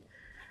 ordering.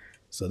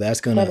 So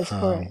That is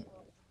correct.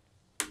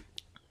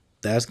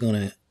 that's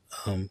gonna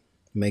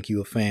make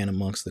you a fan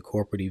amongst the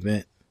corporate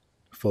event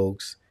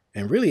folks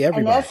and really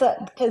And that's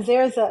everybody. because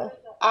there's a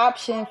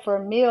option for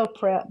meal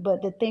prep,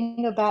 but the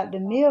thing about the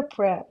meal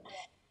prep,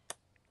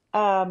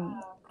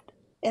 um,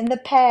 in the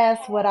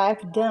past, what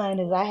I've done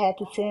is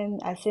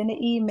I send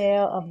an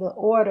email of the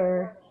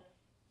order,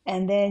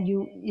 and then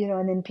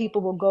and then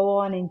people will go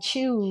on and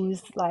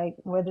choose like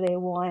whether they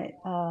want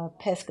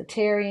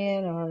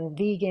pescatarian or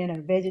vegan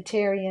or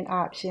vegetarian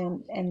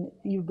option, and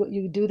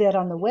you do that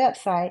on the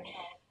website.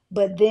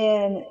 But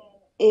then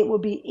it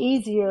would be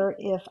easier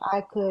if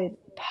I could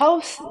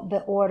post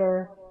the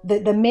order,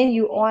 the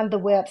menu on the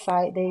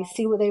website. They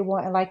see what they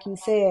want, and like you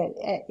said,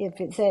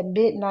 if it's at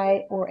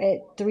midnight or at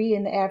 3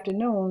 in the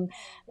afternoon,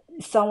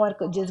 someone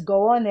could just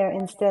go on there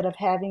instead of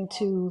having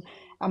to,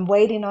 I'm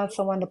waiting on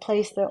someone to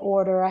place their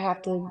order. I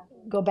have to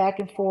go back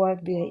and forth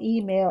via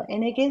email,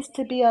 and it gets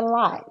to be a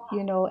lot,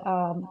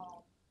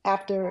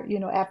 after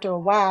a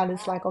while.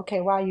 It's like,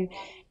 okay, wow, you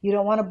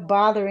don't want to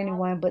bother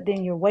anyone, but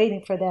then you're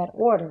waiting for that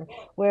order.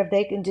 Where if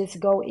they can just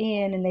go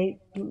in and they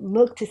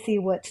look to see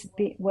what's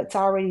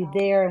already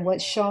there and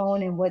what's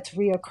shown and what's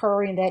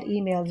reoccurring, that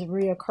email is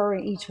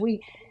reoccurring each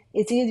week.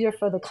 It's easier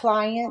for the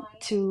client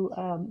to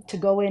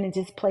go in and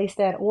just place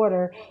that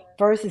order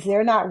versus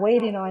they're not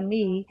waiting on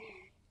me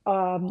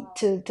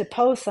to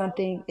post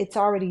something. It's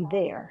already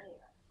there.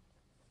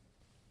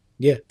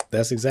 Yeah,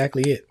 that's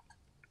exactly it.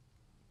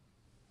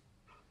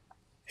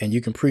 And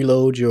you can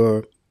preload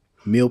your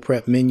meal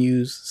prep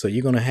menus. So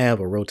you're going to have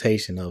a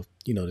rotation of,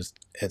 just,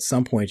 at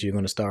some point you're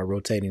going to start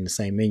rotating the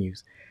same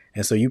menus.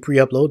 And so you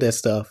pre-upload that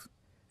stuff.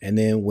 And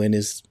then when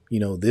it's,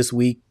 this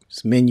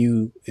week's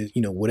menu,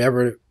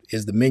 whatever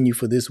is the menu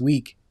for this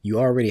week, you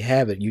already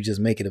have it. You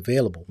just make it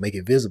available, make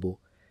it visible,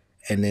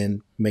 and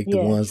then make the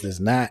Yes, ones that's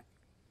not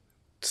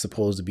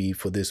supposed to be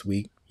for this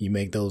week. You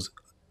make those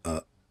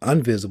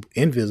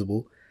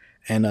invisible,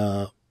 and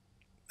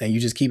and you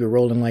just keep it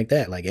rolling like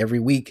that. Like every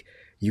week,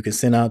 you can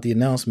send out the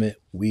announcement.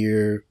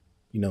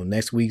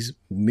 Next week's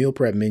meal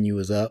prep menu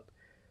is up.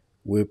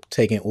 We're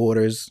taking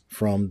orders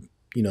from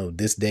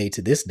this day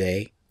to this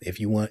day. If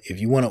you want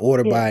to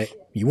order yes, by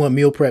you want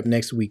meal prep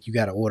next week, you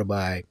got to order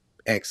by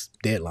X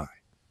deadline.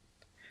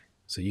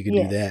 So you can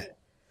do yes. that.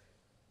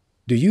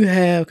 Do you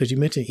have? Because you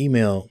mentioned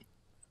email.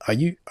 Are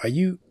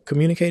you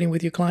communicating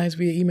with your clients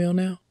via email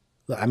now?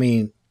 I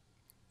mean,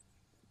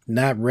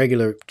 not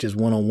regular, just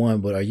one on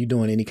one, but are you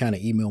doing any kind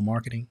of email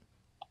marketing?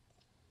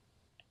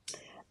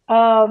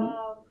 Um,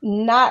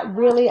 Not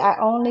really.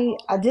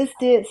 I just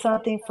did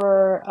something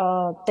for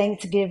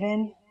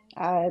Thanksgiving.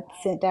 I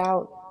sent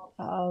out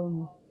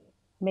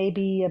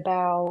maybe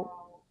about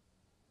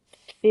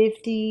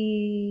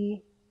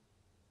 50,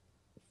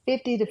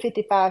 50 to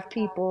 55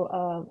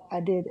 people. I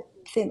did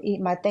send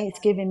my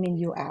Thanksgiving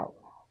menu out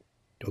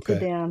to Okay.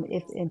 them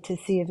if and to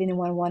see if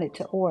anyone wanted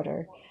to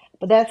order.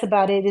 But that's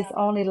about it. It's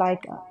only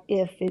like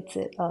if it's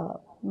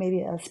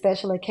maybe a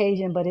special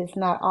occasion, but it's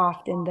not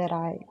often that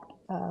I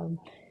um,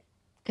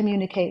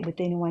 communicate with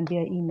anyone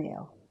via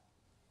email.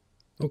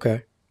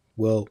 Okay.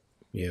 Well,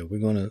 yeah, we're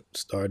gonna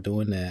start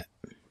doing that.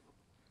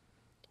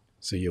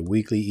 So your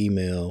weekly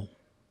email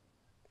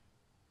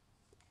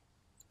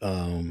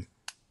um,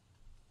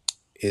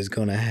 is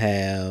gonna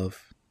have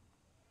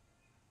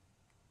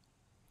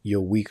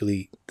your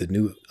weekly the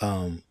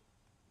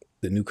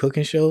new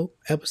cooking show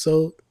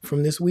episode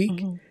from this week,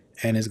 Hmm.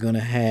 and it's gonna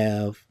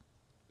have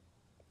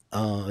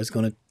it's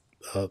gonna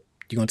you're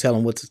gonna tell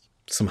them what's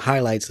some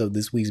highlights of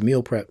this week's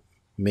meal prep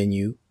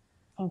menu,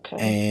 Okay.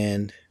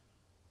 and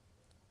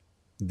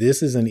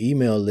this is an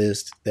email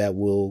list that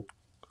will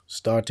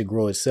start to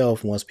grow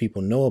itself once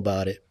people know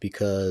about it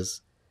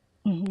because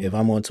Hmm. if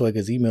I'm on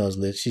Toyka's emails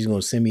list, she's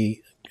going to send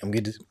me, I'm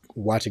going to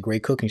watch a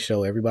great cooking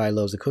show. Everybody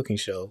loves a cooking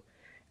show.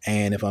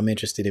 And if I'm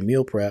interested in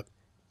meal prep,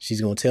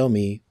 she's going to tell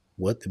me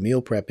what the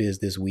meal prep is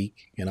this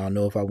week and I'll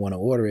know if I want to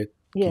order it.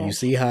 Can you Yes.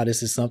 see how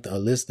this is a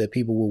list that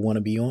people will want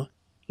to be on?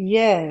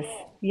 Yes.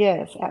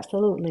 Yes.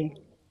 Absolutely.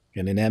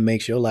 And then that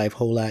makes your life a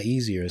whole lot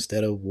easier.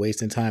 Instead of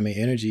wasting time and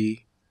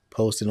energy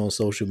posting on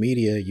social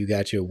media, you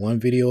got your one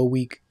video a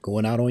week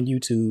going out on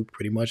YouTube,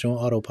 pretty much on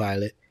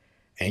autopilot,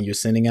 and you're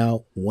sending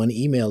out one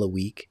email a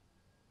week.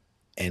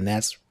 And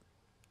that's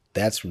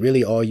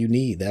really all you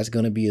need. That's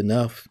going to be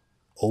enough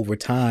over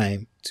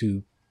time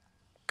to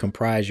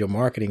comprise your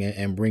marketing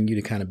and bring you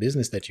the kind of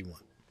business that you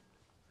want.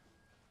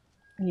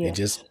 It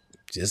Yes.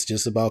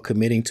 just about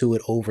committing to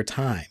it over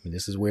time. And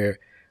this is where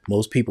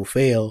most people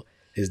fail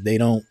is they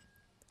don't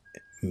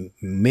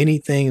many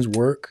things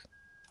work,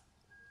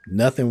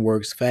 nothing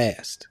works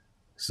fast.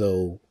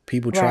 So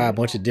people try a Right.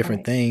 bunch of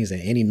different Right. things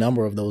and any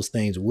number of those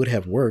things would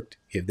have worked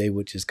if they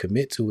would just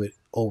commit to it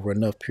over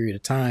enough period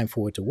of time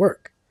for it to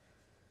work.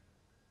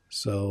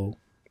 So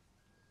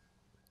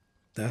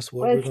that's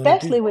what Well, we're going to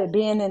do. especially with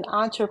being an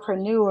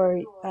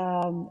entrepreneur,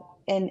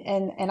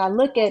 and I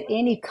look at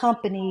any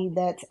company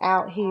that's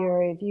out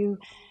here. If you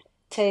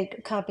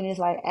take companies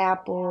like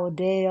Apple,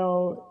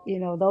 Dell,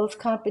 those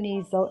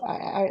companies.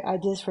 I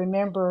just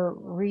remember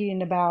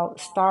reading about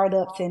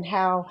startups and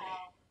how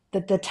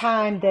the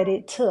time that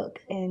it took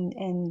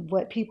and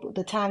what people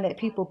the time that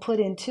people put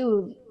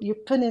into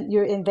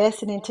you're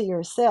investing into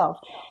yourself,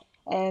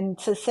 and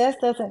success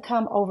doesn't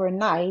come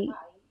overnight.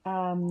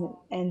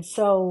 And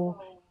so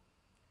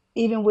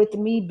even with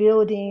me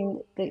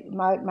building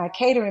my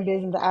catering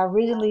business, I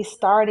originally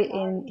started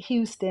in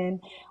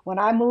Houston. When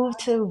I moved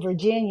to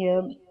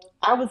Virginia,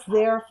 I was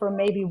there for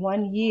maybe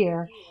 1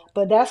 year,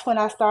 but that's when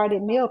I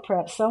started meal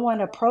prep.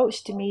 Someone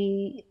approached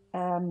me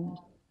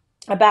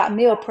about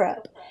meal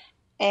prep,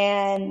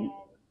 and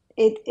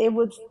it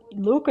was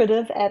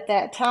lucrative at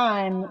that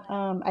time.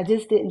 I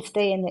just didn't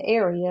stay in the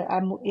area.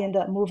 Ended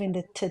up moving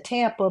to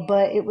Tampa,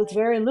 but it was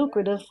very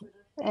lucrative,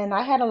 and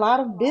I had a lot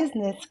of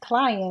business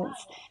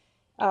clients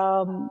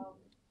um,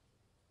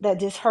 that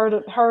just heard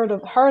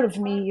of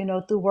me,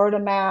 through word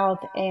of mouth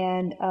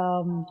and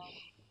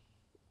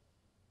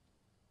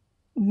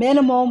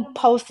minimum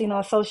posting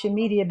on social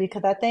media,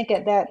 because I think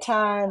at that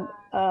time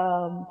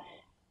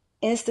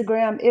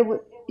Instagram, it was,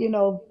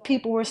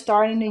 people were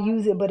starting to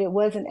use it, but it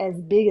wasn't as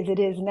big as it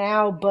is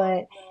now,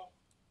 but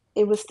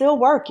it was still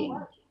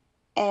working.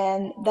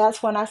 And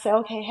that's when I said,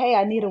 okay, hey,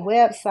 I need a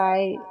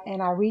website.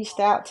 And I reached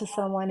out to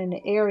someone in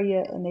the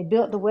area and they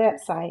built the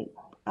website.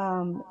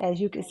 As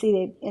you can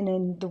see, and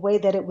in the way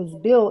that it was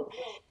built,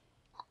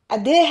 I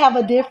did have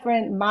a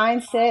different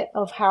mindset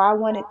of how I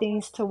wanted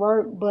things to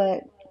work,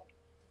 but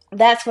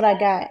that's what I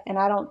got. And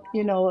I don't,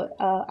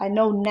 I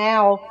know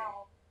now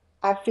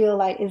I feel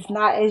like it's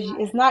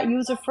not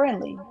user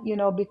friendly,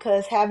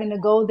 because having to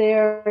go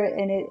there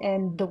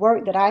and the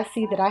work that I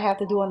see that I have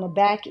to do on the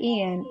back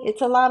end,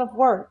 it's a lot of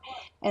work.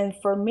 And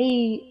for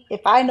me,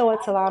 if I know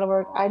it's a lot of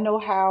work, I know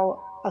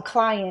how a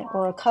client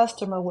or a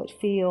customer would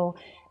feel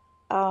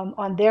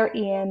on their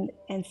end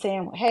and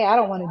saying, well, "Hey, I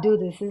don't want to do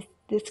this.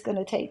 This is going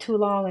to take too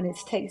long, and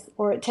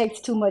it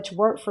takes too much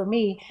work for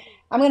me.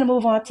 I'm going to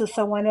move on to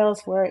someone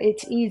else where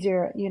it's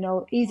easier,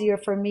 easier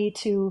for me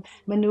to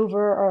maneuver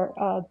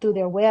or through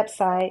their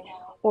website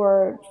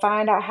or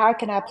find out how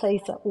can I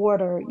place an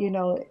order.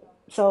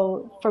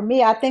 So for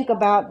me, I think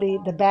about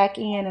the back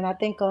end and I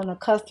think on the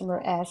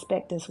customer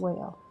aspect as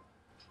well.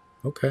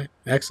 Okay,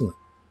 excellent.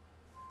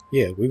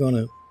 Yeah, we're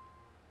gonna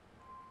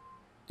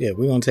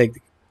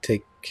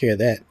take care of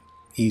that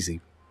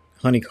easy.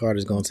 HoneyCart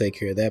is gonna take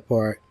care of that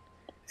part.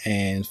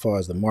 And as far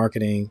as the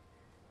marketing,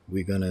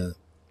 we're gonna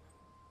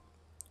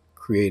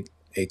create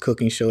a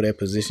cooking show that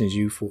positions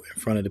you for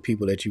in front of the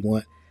people that you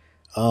want.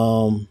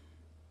 Um,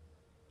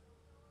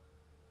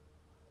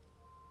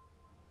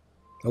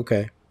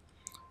 okay.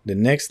 The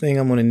next thing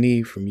I'm gonna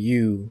need from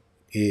you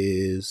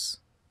is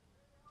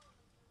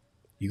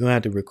you're gonna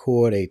have to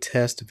record a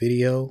test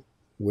video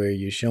where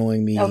you're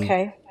showing me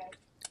Okay.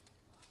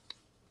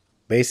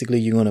 basically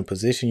you're gonna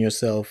position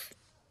yourself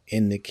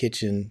in the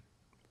kitchen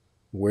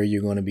where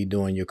you're gonna be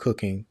doing your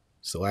cooking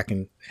so I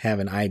can have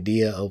an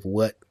idea of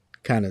what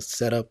kind of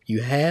setup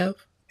you have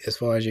as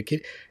far as your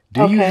kitchen.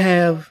 Do you Okay.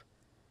 have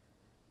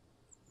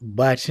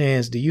by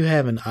chance, do you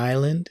have an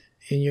island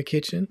in your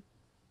kitchen?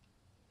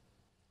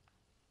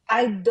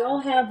 I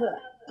don't have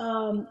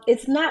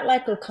it's not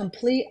like a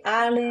complete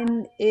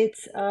island.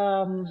 It's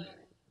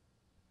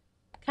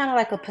kind of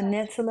like a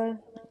peninsula,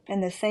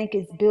 and the sink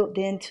is built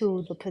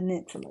into the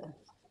peninsula.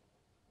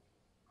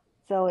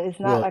 So it's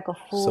not Well, like a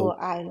so full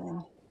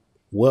island.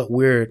 what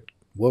we're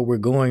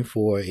going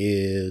for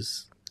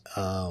is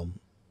um,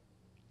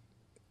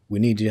 we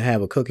need you to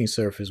have a cooking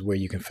surface where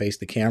you can face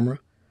the camera.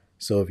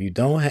 So if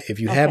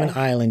you have an Okay.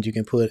 island, you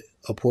can put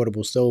a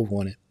portable stove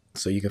on it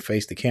so you can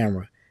face the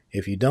camera.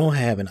 If you don't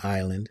have an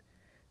island,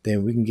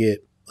 then we can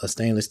get a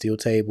stainless steel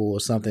table or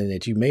something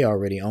that you may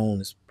already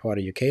own as part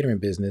of your catering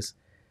business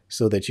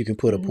so that you can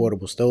put a Hmm.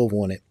 portable stove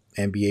on it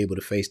and be able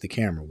to face the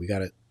camera. We got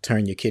to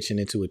turn your kitchen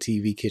into a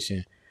TV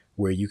kitchen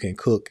where you can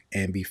cook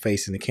and be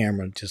facing the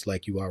camera just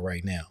like you are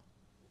right now.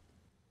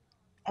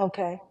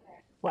 Okay.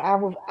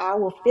 Well, I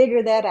will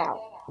figure that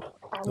out.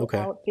 I Okay.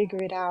 will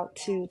figure it out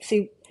to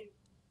see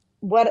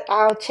what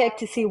I'll check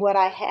to see what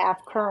I have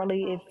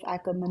currently if I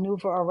could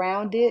maneuver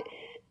around it.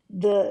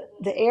 The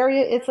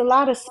area, it's a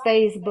lot of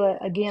space,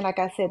 but again, like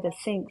I said, the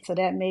sink, so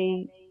that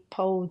may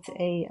pose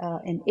a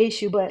an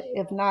issue, but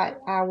if not,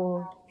 I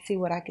will see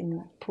what I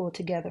can pull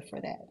together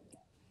for that.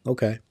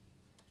 Okay.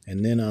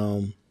 And then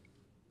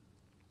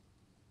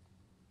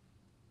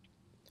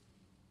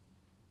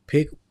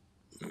pick.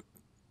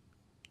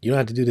 You don't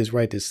have to do this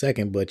right this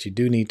second, but you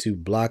do need to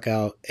block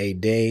out a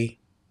day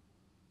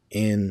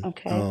in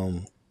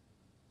Okay.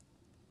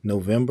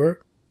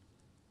 November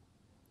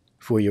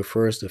for your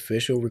first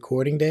official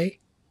recording day,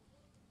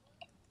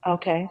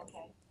 Okay.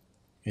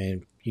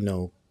 and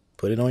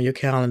put it on your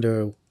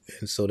calendar,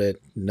 and so that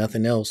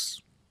nothing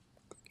else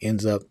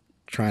ends up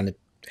trying to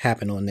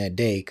happen on that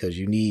day, because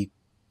you need,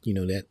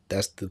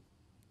 that's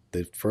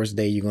the first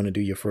day you're going to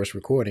do your first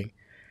recording,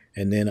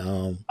 and then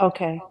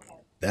Okay.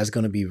 that's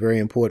going to be very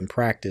important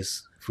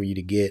practice for you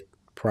to get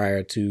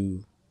prior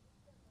to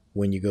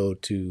when you go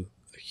to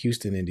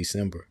Houston in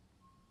December.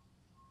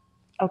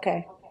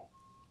 Okay.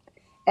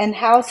 And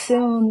how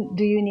soon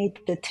do you need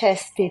the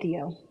test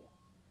video?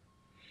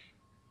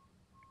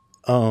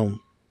 Um,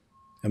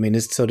 I mean,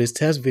 this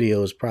test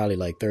video is probably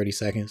like 30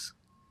 seconds,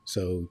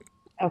 so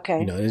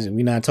Okay.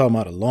 we're not talking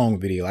about a long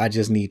video. I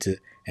just need to,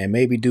 and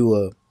maybe do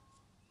a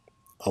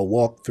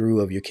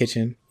walkthrough of your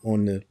kitchen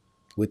on the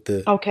with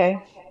the. Okay.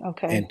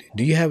 Okay. And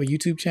do you have a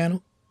YouTube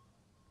channel?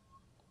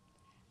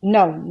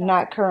 No,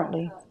 not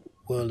currently.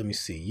 Well, let me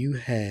see. You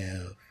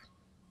have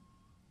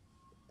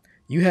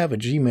a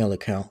Gmail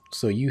account,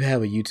 so you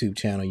have a YouTube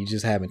channel. You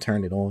just haven't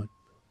turned it on.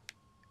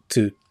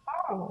 To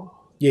Oh,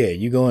 Yeah,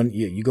 you go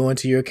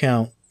into your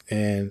account,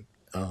 and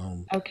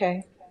um,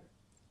 okay.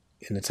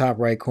 in the top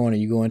right corner,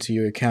 you go into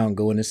your account,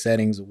 go into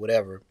settings or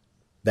whatever.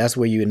 That's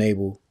where you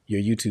enable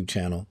your YouTube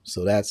channel.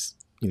 So that's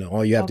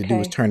all you have to do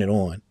is Okay. turn it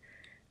on,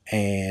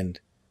 and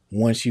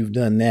once you've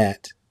done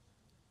that,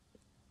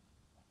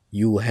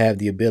 you will have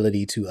the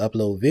ability to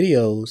upload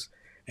videos,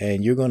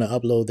 and you're going to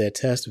upload that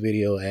test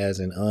video as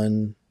an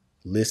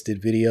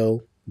unlisted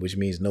video, which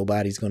means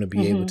nobody's going to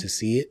be able Mm-hmm. to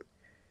see it.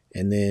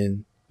 And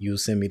then you'll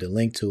send me the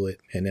link to it,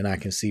 and then I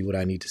can see what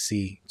I need to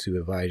see to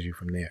advise you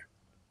from there.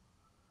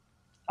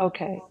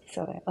 Okay.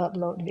 So that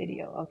upload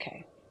video.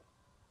 Okay.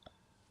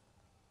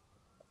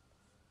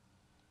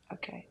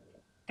 Okay.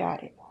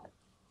 Got it.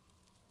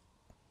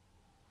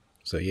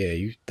 So yeah,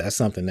 that's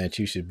something that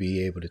you should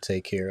be able to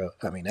take care of.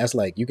 I mean, that's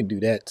like you can do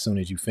that as soon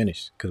as you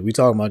finish, because we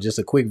talking about just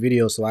a quick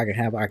video, so I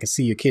can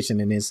see your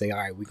kitchen and then say, all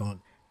right,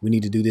 we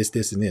need to do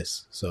this and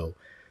this. So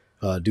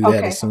do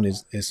that Okay.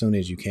 as soon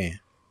as you can.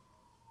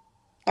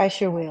 I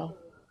sure will.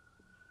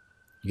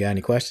 You got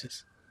any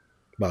questions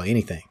about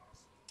anything?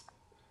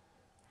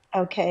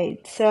 Okay.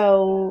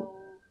 So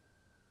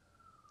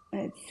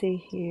let's see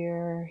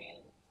here.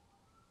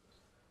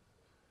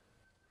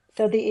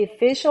 So the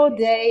official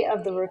day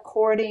of the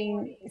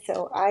recording,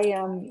 so I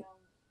am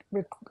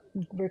rec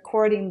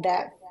recording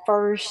that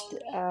first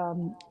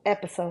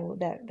episode,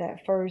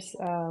 that first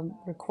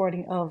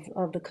recording of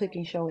the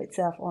cooking show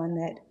itself on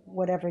that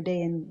whatever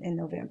day in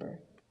November.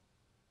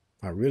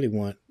 I really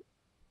want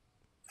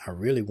I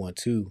really want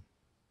 2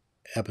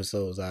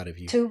 episodes out of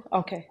you, Two?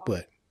 Okay.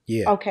 but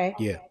yeah, Okay.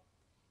 yeah,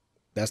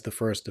 that's the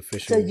first So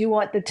official you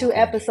want the two recording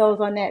day.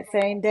 episodes on that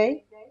same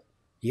day?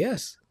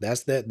 Yes,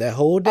 that's that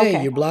whole day.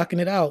 You're Okay. blocking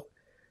it out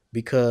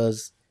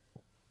because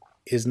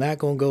it's not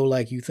gonna go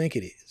like you think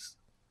it is.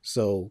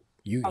 So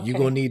you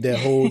gonna Okay. need that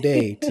whole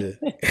day to.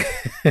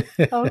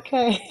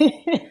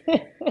 Okay.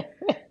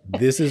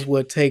 This is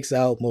what takes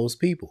out most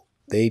people.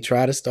 They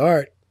try to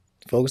start,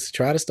 folks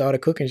try to start a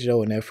cooking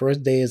show, and that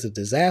first day is a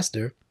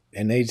disaster,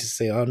 and they just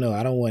say, "Oh no,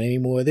 I don't want any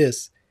more of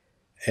this."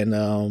 And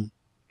the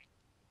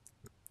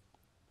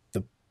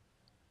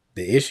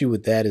the issue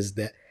with that is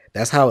that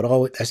that's how it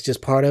always. That's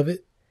just part of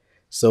it.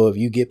 So if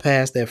you get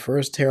past that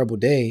first terrible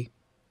day,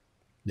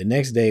 the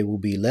next day will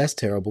be less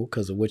terrible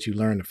because of what you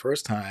learned the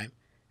first time,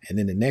 and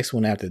then the next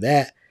one after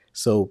that.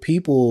 So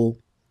people,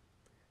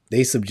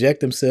 they subject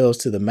themselves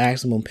to the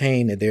maximum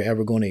pain that they're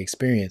ever going to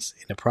experience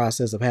in the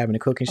process of having a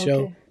cooking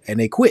show, Okay. and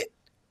they quit.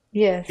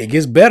 Yes. It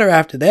gets better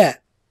after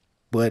that,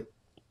 but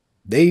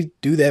they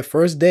do that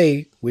first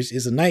day, which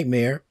is a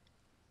nightmare,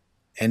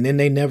 and then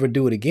they never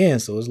do it again.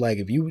 So it's like,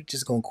 if you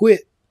just gonna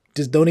quit,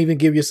 just don't even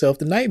give yourself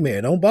the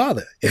nightmare. Don't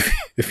bother.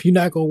 If you're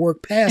not gonna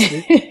work past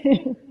it,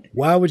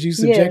 why would you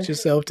subject Yes.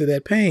 yourself to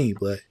that pain?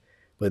 But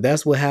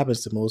that's what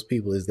happens to most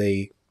people is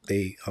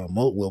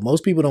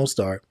most people don't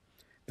start.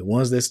 The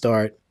ones that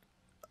start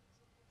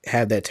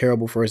have that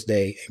terrible first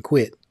day and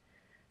quit,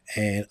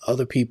 and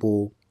other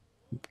people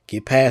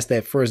get past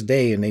that first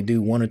day and they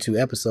do 1 or 2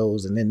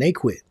 episodes and then they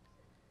quit.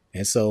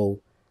 And so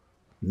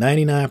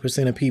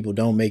 99% of people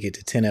don't make it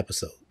to 10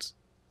 episodes.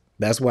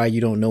 That's why you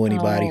don't know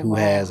anybody Oh, who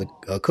has wow.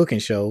 a cooking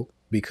show,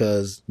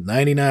 because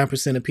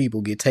 99% of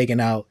people get taken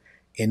out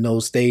in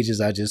those stages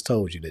I just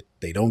told you, that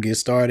they don't get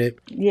started,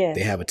 they Yes.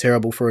 have a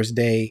terrible first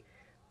day,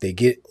 they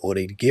get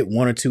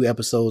 1 or 2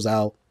 episodes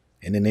out,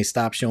 and then they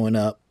stop showing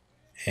up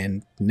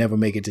and never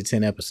make it to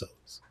 10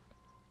 episodes.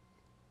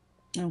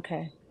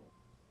 Okay.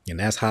 And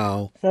that's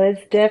how, So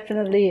it's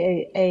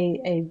definitely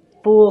a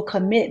full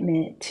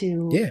commitment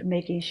to yeah.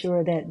 making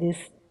sure that this,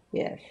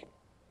 yes.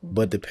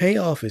 But the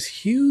payoff is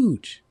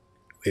huge.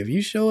 If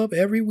you show up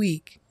every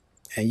week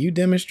and you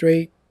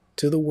demonstrate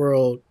to the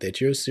world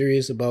that you're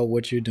serious about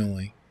what you're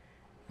doing,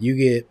 you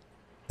get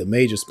the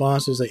major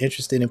sponsors are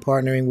interested in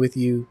partnering with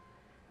you.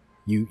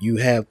 You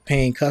have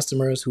paying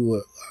customers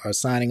who are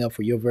signing up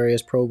for your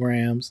various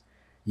programs.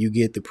 You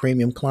get the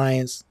premium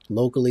clients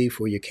locally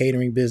for your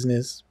catering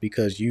business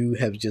because you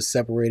have just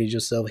separated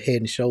yourself head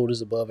and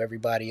shoulders above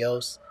everybody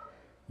else.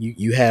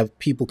 You have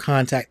people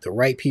contact the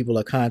right people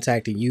are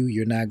contacting you.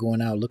 You're not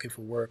going out looking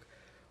for work.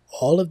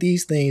 All of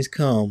these things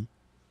come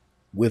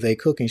with a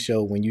cooking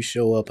show when you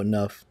show up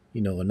enough,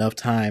 enough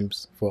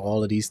times for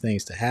all of these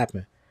things to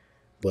happen.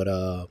 But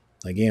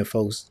again,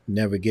 folks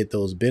never get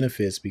those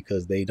benefits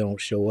because they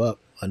don't show up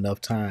enough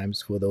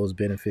times for those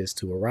benefits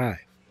to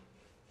arrive.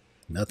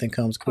 Nothing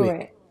comes quick.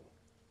 Correct.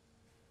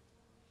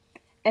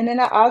 And then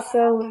I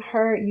also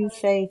heard you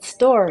say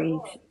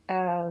stories.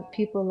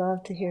 People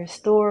love to hear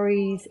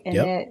stories, and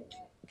Yep. that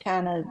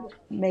kind of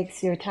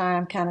makes your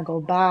time kind of go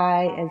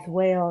by as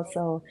well.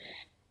 So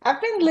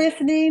I've been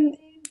listening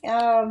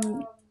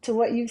to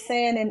what you're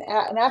saying, and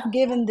I've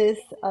given this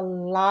a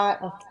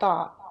lot of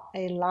thought,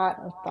 a lot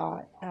of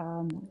thought.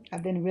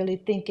 I've been really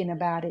thinking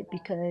about it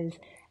because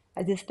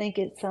I just think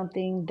it's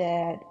something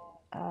that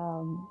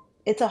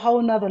it's a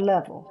whole nother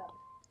level.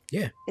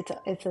 Yeah.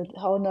 It's a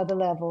whole nother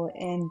level,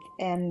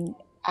 and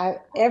I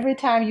every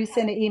time you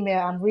send an email,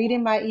 I'm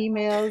reading my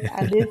emails.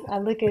 I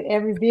look at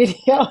every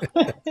video.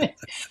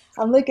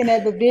 I'm looking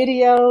at the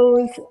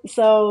videos.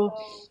 So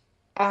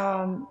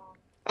um,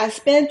 I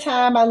spend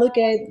time. I look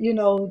at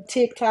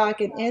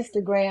TikTok and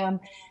Instagram,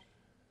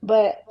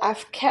 but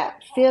I've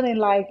kept feeling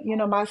like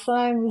my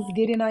son was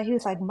getting on. He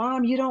was like,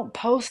 "Mom, you don't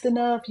post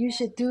enough. You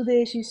should do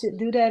this. You should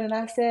do that." And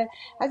I said,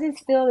 I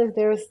just feel that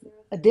there's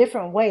a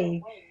different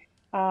way.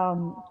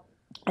 Um,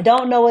 I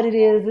don't know what it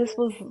is. This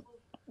was,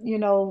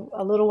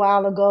 a little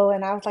while ago,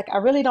 and I was like, I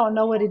really don't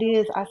know what it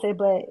is. I said,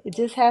 but it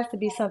just has to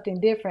be something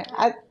different.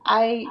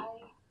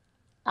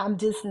 I'm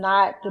just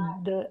not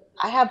the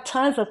I have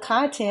tons of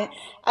content.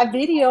 I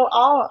video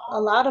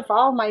a lot of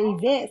all my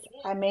events.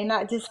 I may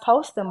not just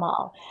post them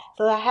all.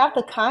 So I have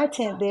the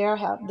content there,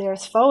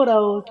 there's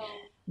photos,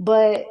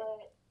 but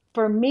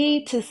for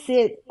me to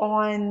sit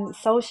on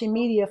social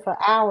media for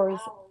hours,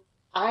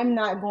 I'm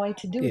not going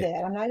to do Yeah.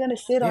 that. I'm not going to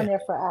sit on Yeah.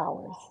 there for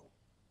hours.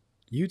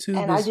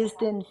 YouTube And I is just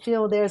didn't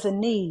feel there's a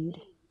need.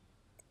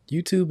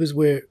 YouTube is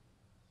where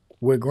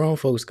grown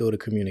folks go to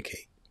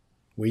communicate.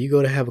 Where you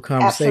go to have a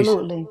conversation.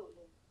 Absolutely.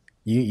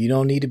 You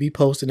don't need to be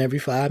posting every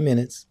 5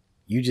 minutes.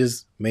 You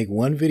just make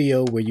one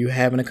video where you're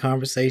having a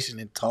conversation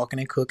and talking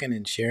and cooking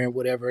and sharing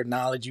whatever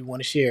knowledge you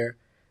want to share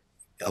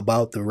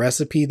about the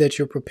recipe that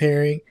you're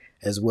preparing,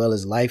 as well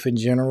as life in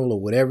general or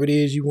whatever it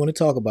is you want to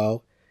talk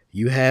about.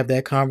 You have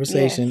that Yes.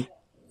 conversation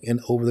in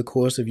over the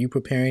course of you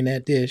preparing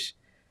that dish,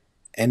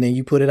 and then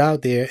you put it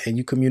out there and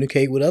you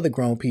communicate with other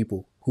grown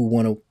people who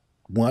want to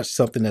watch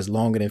something that's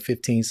longer than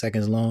 15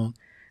 seconds long.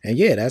 And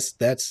yeah,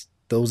 that's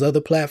those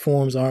other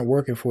platforms aren't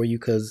working for you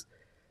because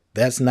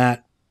that's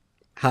not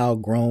how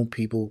grown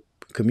people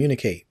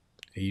communicate.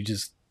 You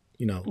just,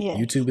 Yes.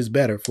 YouTube is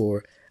better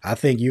for. I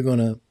think you're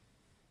gonna.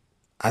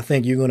 I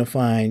think you're gonna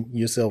find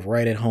yourself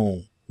right at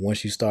home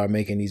once you start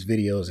making these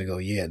videos and go,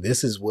 yeah,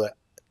 this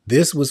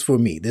was for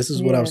me. This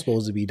is what I'm Yes.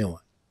 supposed to be doing.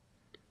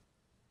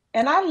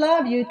 And I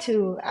love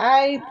YouTube.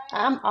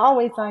 I'm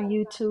always on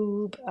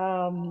YouTube,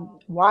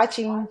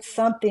 watching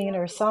something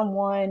or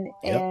someone,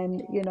 Yep.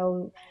 and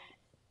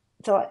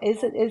so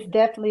it's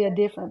definitely a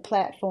different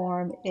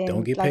platform. Don't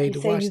And get like you paid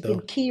to say, watch you can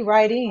though. key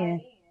right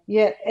in.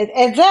 Yeah,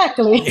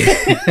 exactly.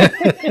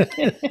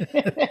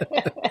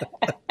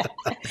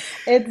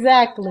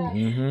 Exactly.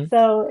 Mm-hmm.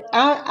 So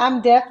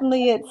I'm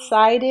definitely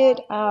excited.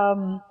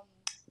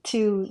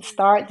 To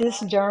start this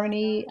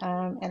journey,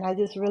 and I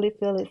just really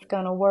feel it's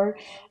going to work.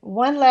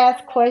 One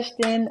last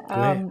question.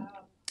 Go ahead.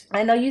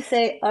 I know you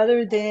say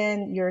other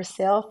than your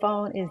cell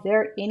phone, is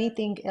there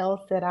anything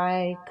else that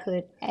I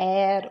could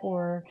add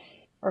or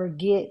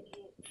get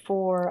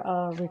for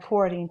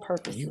recording You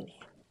purposes?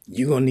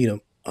 you're gonna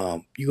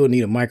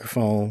need a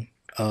microphone.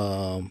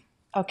 Um,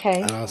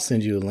 Okay, I'll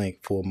send you a link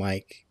for a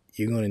mic.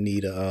 You're gonna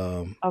need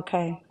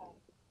okay,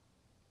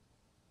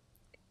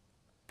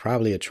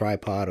 probably a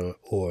tripod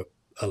or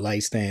a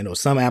light stand or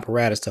some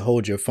apparatus to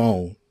hold your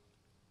phone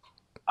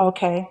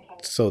okay,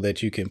 so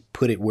that you can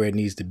put it where it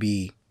needs to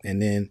be.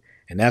 And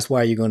that's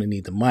why you're going to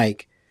need the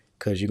mic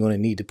because you're going to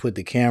need to put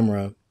the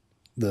camera,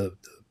 the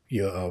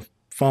your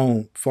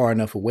phone far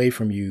enough away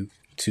from you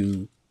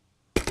to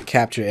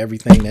capture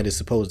everything that it's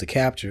supposed to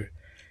capture.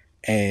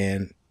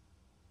 And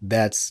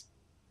that's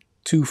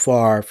too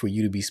far for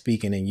you to be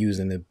speaking and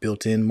using the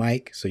built-in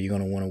mic. So you're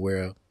going to want to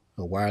wear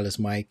a wireless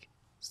mic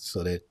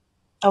so that it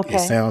okay.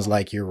 sounds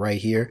like you're right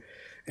here.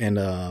 And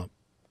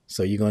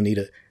so you're going to need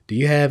a. Do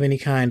you have any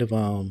kind of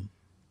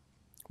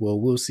well,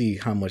 we'll see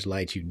how much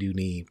light you do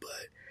need,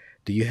 but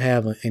do you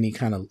have any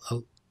kind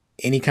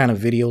of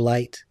video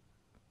light?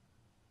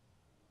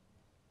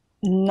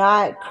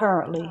 Not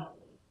currently.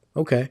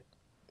 Okay.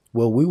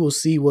 Well, we will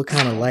see what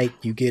kind of light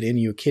you get in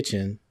your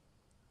kitchen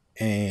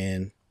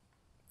and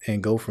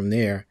go from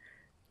there.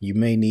 You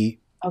may need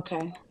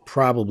Okay,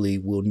 probably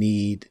will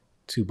need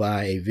to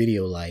buy a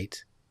video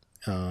light.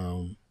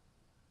 Um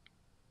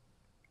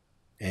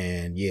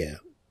and yeah,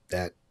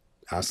 that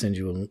I'll send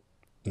you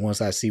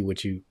once I see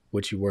what you're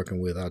working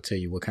with, I'll tell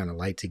you what kind of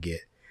light to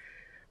get.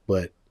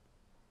 But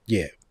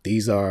yeah,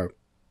 these are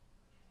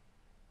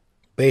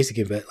basic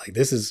event. Like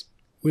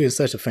we're in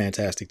such a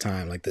fantastic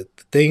time. Like the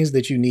things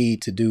that you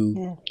need to do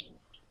Yeah.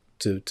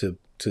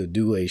 to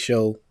do a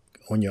show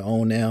on your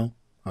own now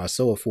are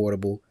so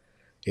affordable.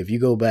 If you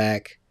go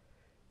back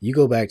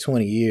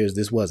 20 years,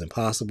 this wasn't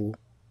possible.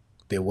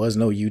 There was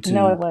no No, it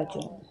YouTube,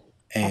 wasn't.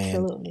 and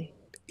Absolutely.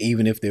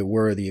 even if there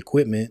were, the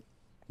equipment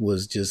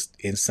was just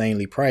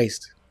insanely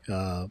priced.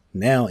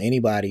 Now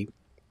anybody,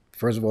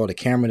 first of all, the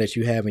camera that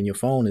you have in your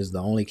phone is the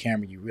only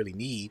camera you really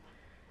need,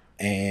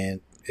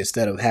 and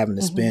instead of having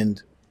to Hmm.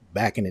 spend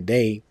back in the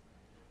day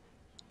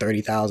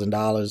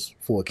 $30,000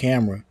 for a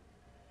camera,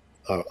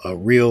 a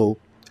real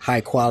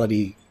high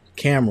quality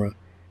camera,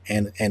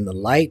 and the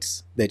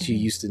lights that you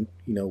Hmm. used to,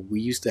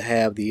 we used to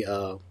have the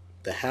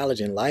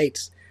halogen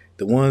lights,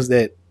 the ones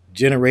that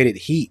generated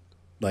heat.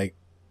 Like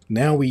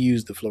now we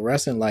use the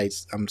fluorescent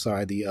lights. I'm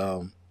sorry, the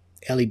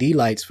LED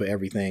lights for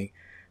everything,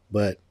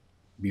 but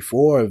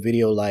before,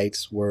 video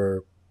lights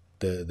were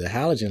the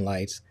halogen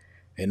lights,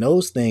 and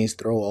those things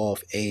throw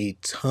off a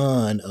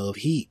ton of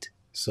heat.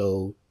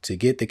 So to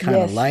get the kind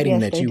of Yes, lighting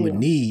yes, that they you would do.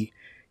 need,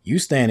 you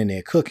standing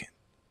there cooking.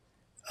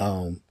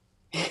 Um,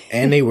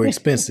 and they were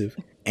expensive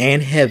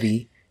and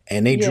heavy,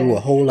 and they drew a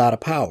Yes, whole lot of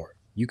power.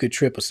 You could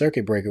trip a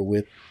circuit breaker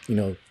with,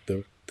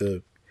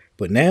 the.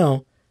 But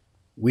now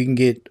we can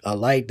get a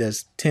light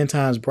that's 10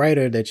 times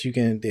brighter that you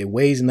can. It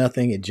weighs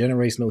nothing. It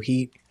generates no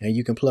heat, and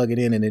you can plug it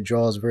in, and it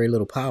draws very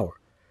little power.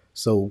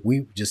 So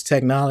we just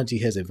technology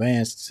has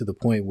advanced to the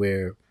point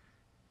where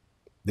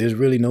there's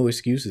really no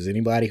excuses.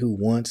 Anybody who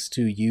wants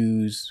to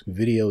use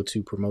video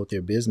to promote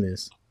their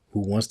business, who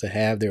wants to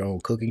have their own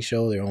cooking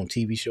show, their own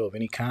TV show of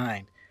any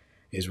kind,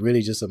 it's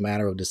really just a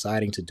matter of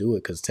deciding to do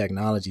it because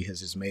technology has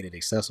just made it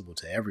accessible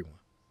to everyone.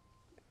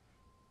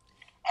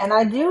 and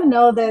I do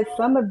know that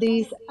some of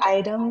these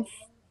items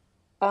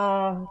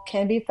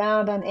can be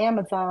found on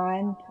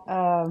Amazon.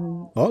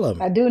 All of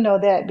them. I do know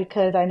that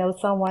because I know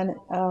someone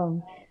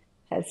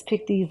has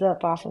picked these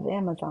up off of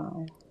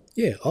Amazon.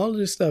 Yeah, all of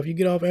this stuff you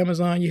get off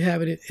Amazon, you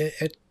have it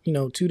at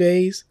 2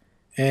 days,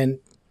 and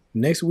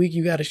next week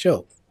you got a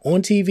show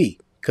on TV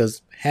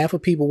because half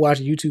of people watch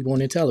YouTube on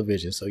their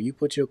television. So you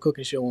put your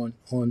cooking show on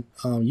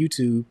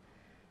YouTube.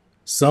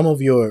 Some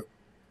of your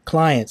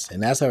clients,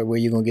 and that's where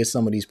you're gonna get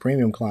some of these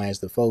premium clients,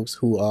 the folks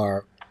who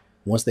are,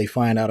 once they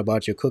find out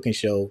about your cooking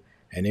show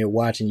and they're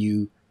watching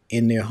you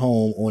in their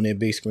home on their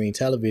big screen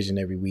television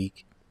every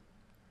week,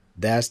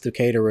 that's the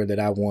caterer that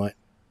I want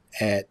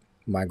at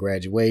my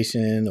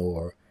graduation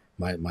or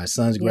my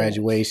son's Yes.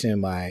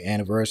 graduation, my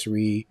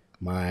anniversary,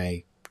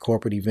 my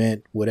corporate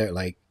event, whatever.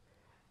 Like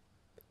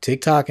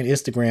TikTok and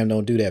Instagram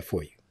don't do that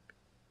for you.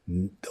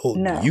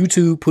 No.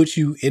 YouTube puts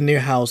you in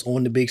their house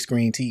on the big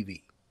screen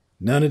TV.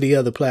 None of the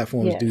other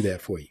platforms do Yes,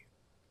 that for you.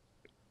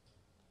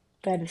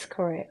 that is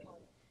correct.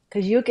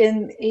 Because you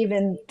can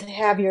even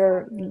have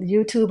your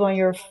YouTube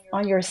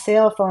on your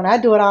cell phone. I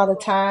do it all the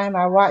time.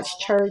 I watch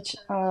church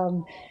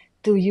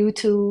through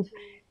YouTube,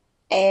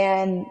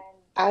 and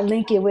I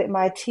link it with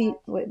my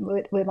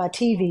with my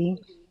TV,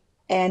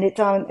 and it's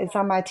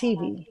on my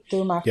TV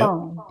through my Yep.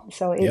 phone.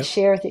 So it Yep.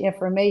 shares the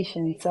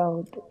information.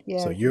 So So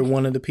yes, you're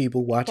one of the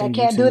people I watching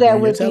can't do YouTube that on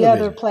your with the other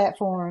television.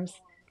 platforms.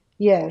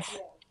 Yes.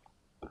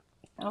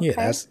 Yeah,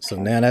 Okay. that's so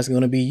Okay. now that's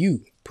going to be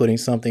you putting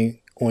something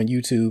on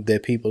YouTube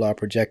that people are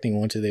projecting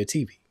onto their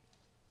TV.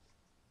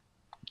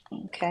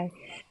 Okay.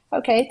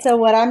 Okay. So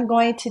what I'm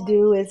going to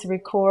do is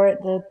record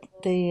the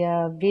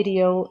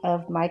video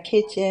of my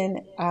kitchen.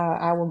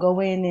 I will go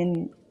in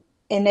and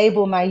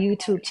enable my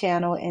YouTube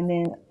channel and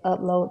then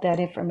upload that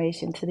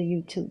information to the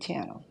YouTube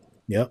channel.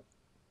 Yep.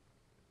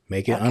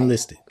 Make it Okay.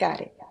 unlisted.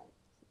 Got it.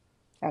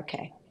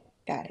 Okay.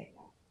 Got it.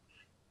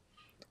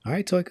 All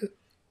right, Toyka.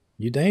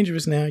 You're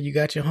dangerous now. You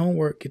got your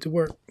homework. Get to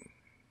work.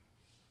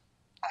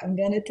 I'm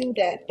going to do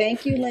that.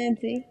 Thank you,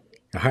 Lindsay.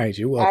 All right,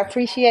 you're I welcome.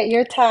 appreciate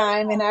your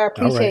time and I All right.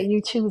 appreciate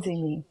you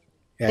choosing me.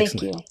 Thank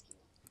Excellent. you.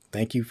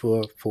 Thank you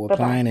for Bye bye.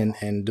 applying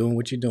and doing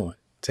what you're doing.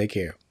 Take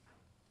care.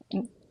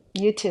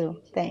 You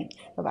too. Thanks.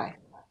 Bye bye.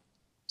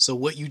 So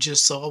what you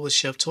just saw with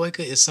Chef Toyka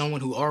is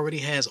someone who already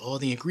has all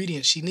the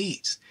ingredients she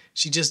needs.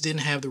 She just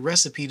didn't have the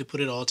recipe to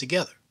put it all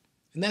together.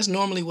 And that's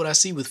normally what I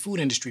see with food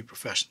industry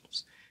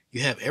professionals.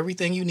 You have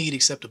everything you need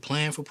except a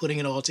plan for putting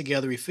it all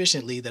together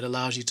efficiently that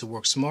allows you to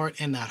work smart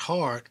and not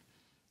hard.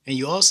 And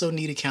you also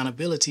need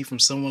accountability from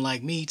someone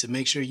like me to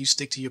make sure you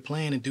stick to your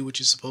plan and do what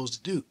you're supposed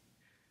to do.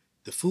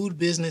 The food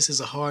business is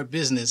a hard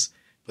business,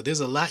 but there's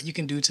a lot you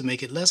can do to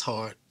make it less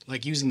hard,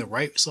 like using the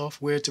right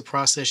software to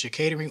process your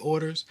catering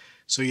orders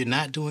so you're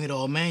not doing it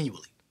all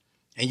manually,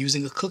 and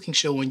using a cooking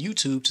show on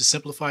YouTube to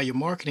simplify your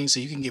marketing so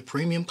you can get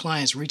premium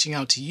clients reaching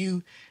out to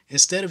you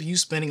instead of you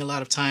spending a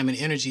lot of time and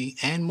energy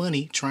and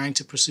money trying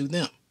to pursue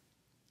them.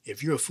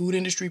 If you're a food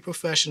industry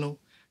professional,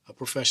 a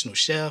professional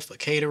chef, a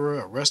caterer,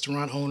 a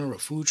restaurant owner, a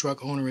food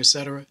truck owner,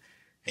 etc.,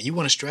 and you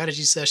want a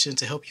strategy session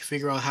to help you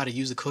figure out how to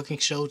use a cooking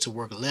show to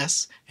work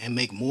less and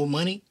make more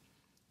money,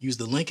 use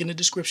the link in the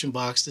description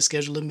box to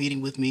schedule a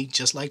meeting with me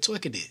just like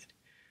Toyka did.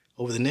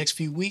 Over the next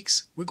few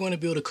weeks, we're going to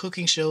build a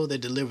cooking show that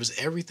delivers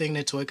everything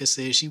that Toika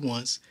says she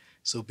wants,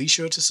 so be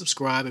sure to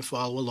subscribe and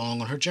follow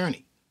along on her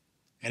journey.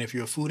 And if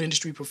you're a food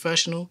industry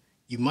professional,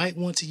 you might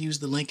want to use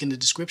the link in the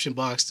description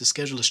box to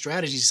schedule a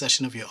strategy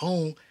session of your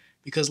own,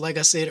 because like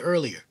I said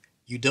earlier,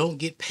 you don't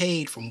get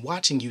paid from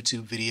watching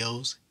YouTube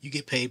videos, you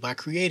get paid by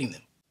creating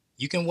them.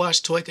 You can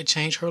watch Toika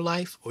change her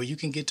life, or you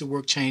can get to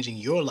work changing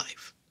your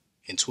life.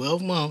 In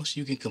 12 months,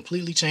 you can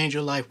completely change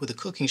your life with a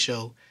cooking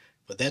show,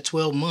 but that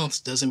 12 months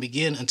doesn't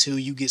begin until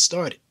you get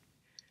started.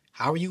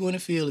 How are you going to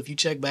feel if you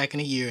check back in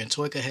a year and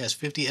Toika has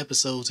 50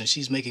 episodes and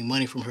she's making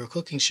money from her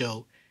cooking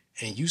show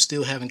and you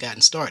still haven't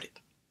gotten started?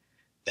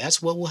 That's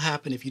what will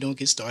happen if you don't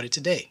get started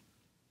today.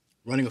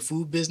 Running a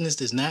food business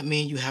does not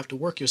mean you have to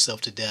work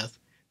yourself to death,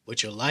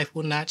 but your life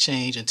will not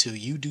change until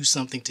you do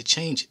something to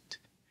change it.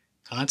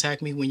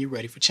 Contact me when you're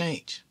ready for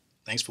change.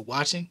 Thanks for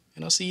watching,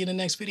 and I'll see you in the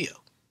next video.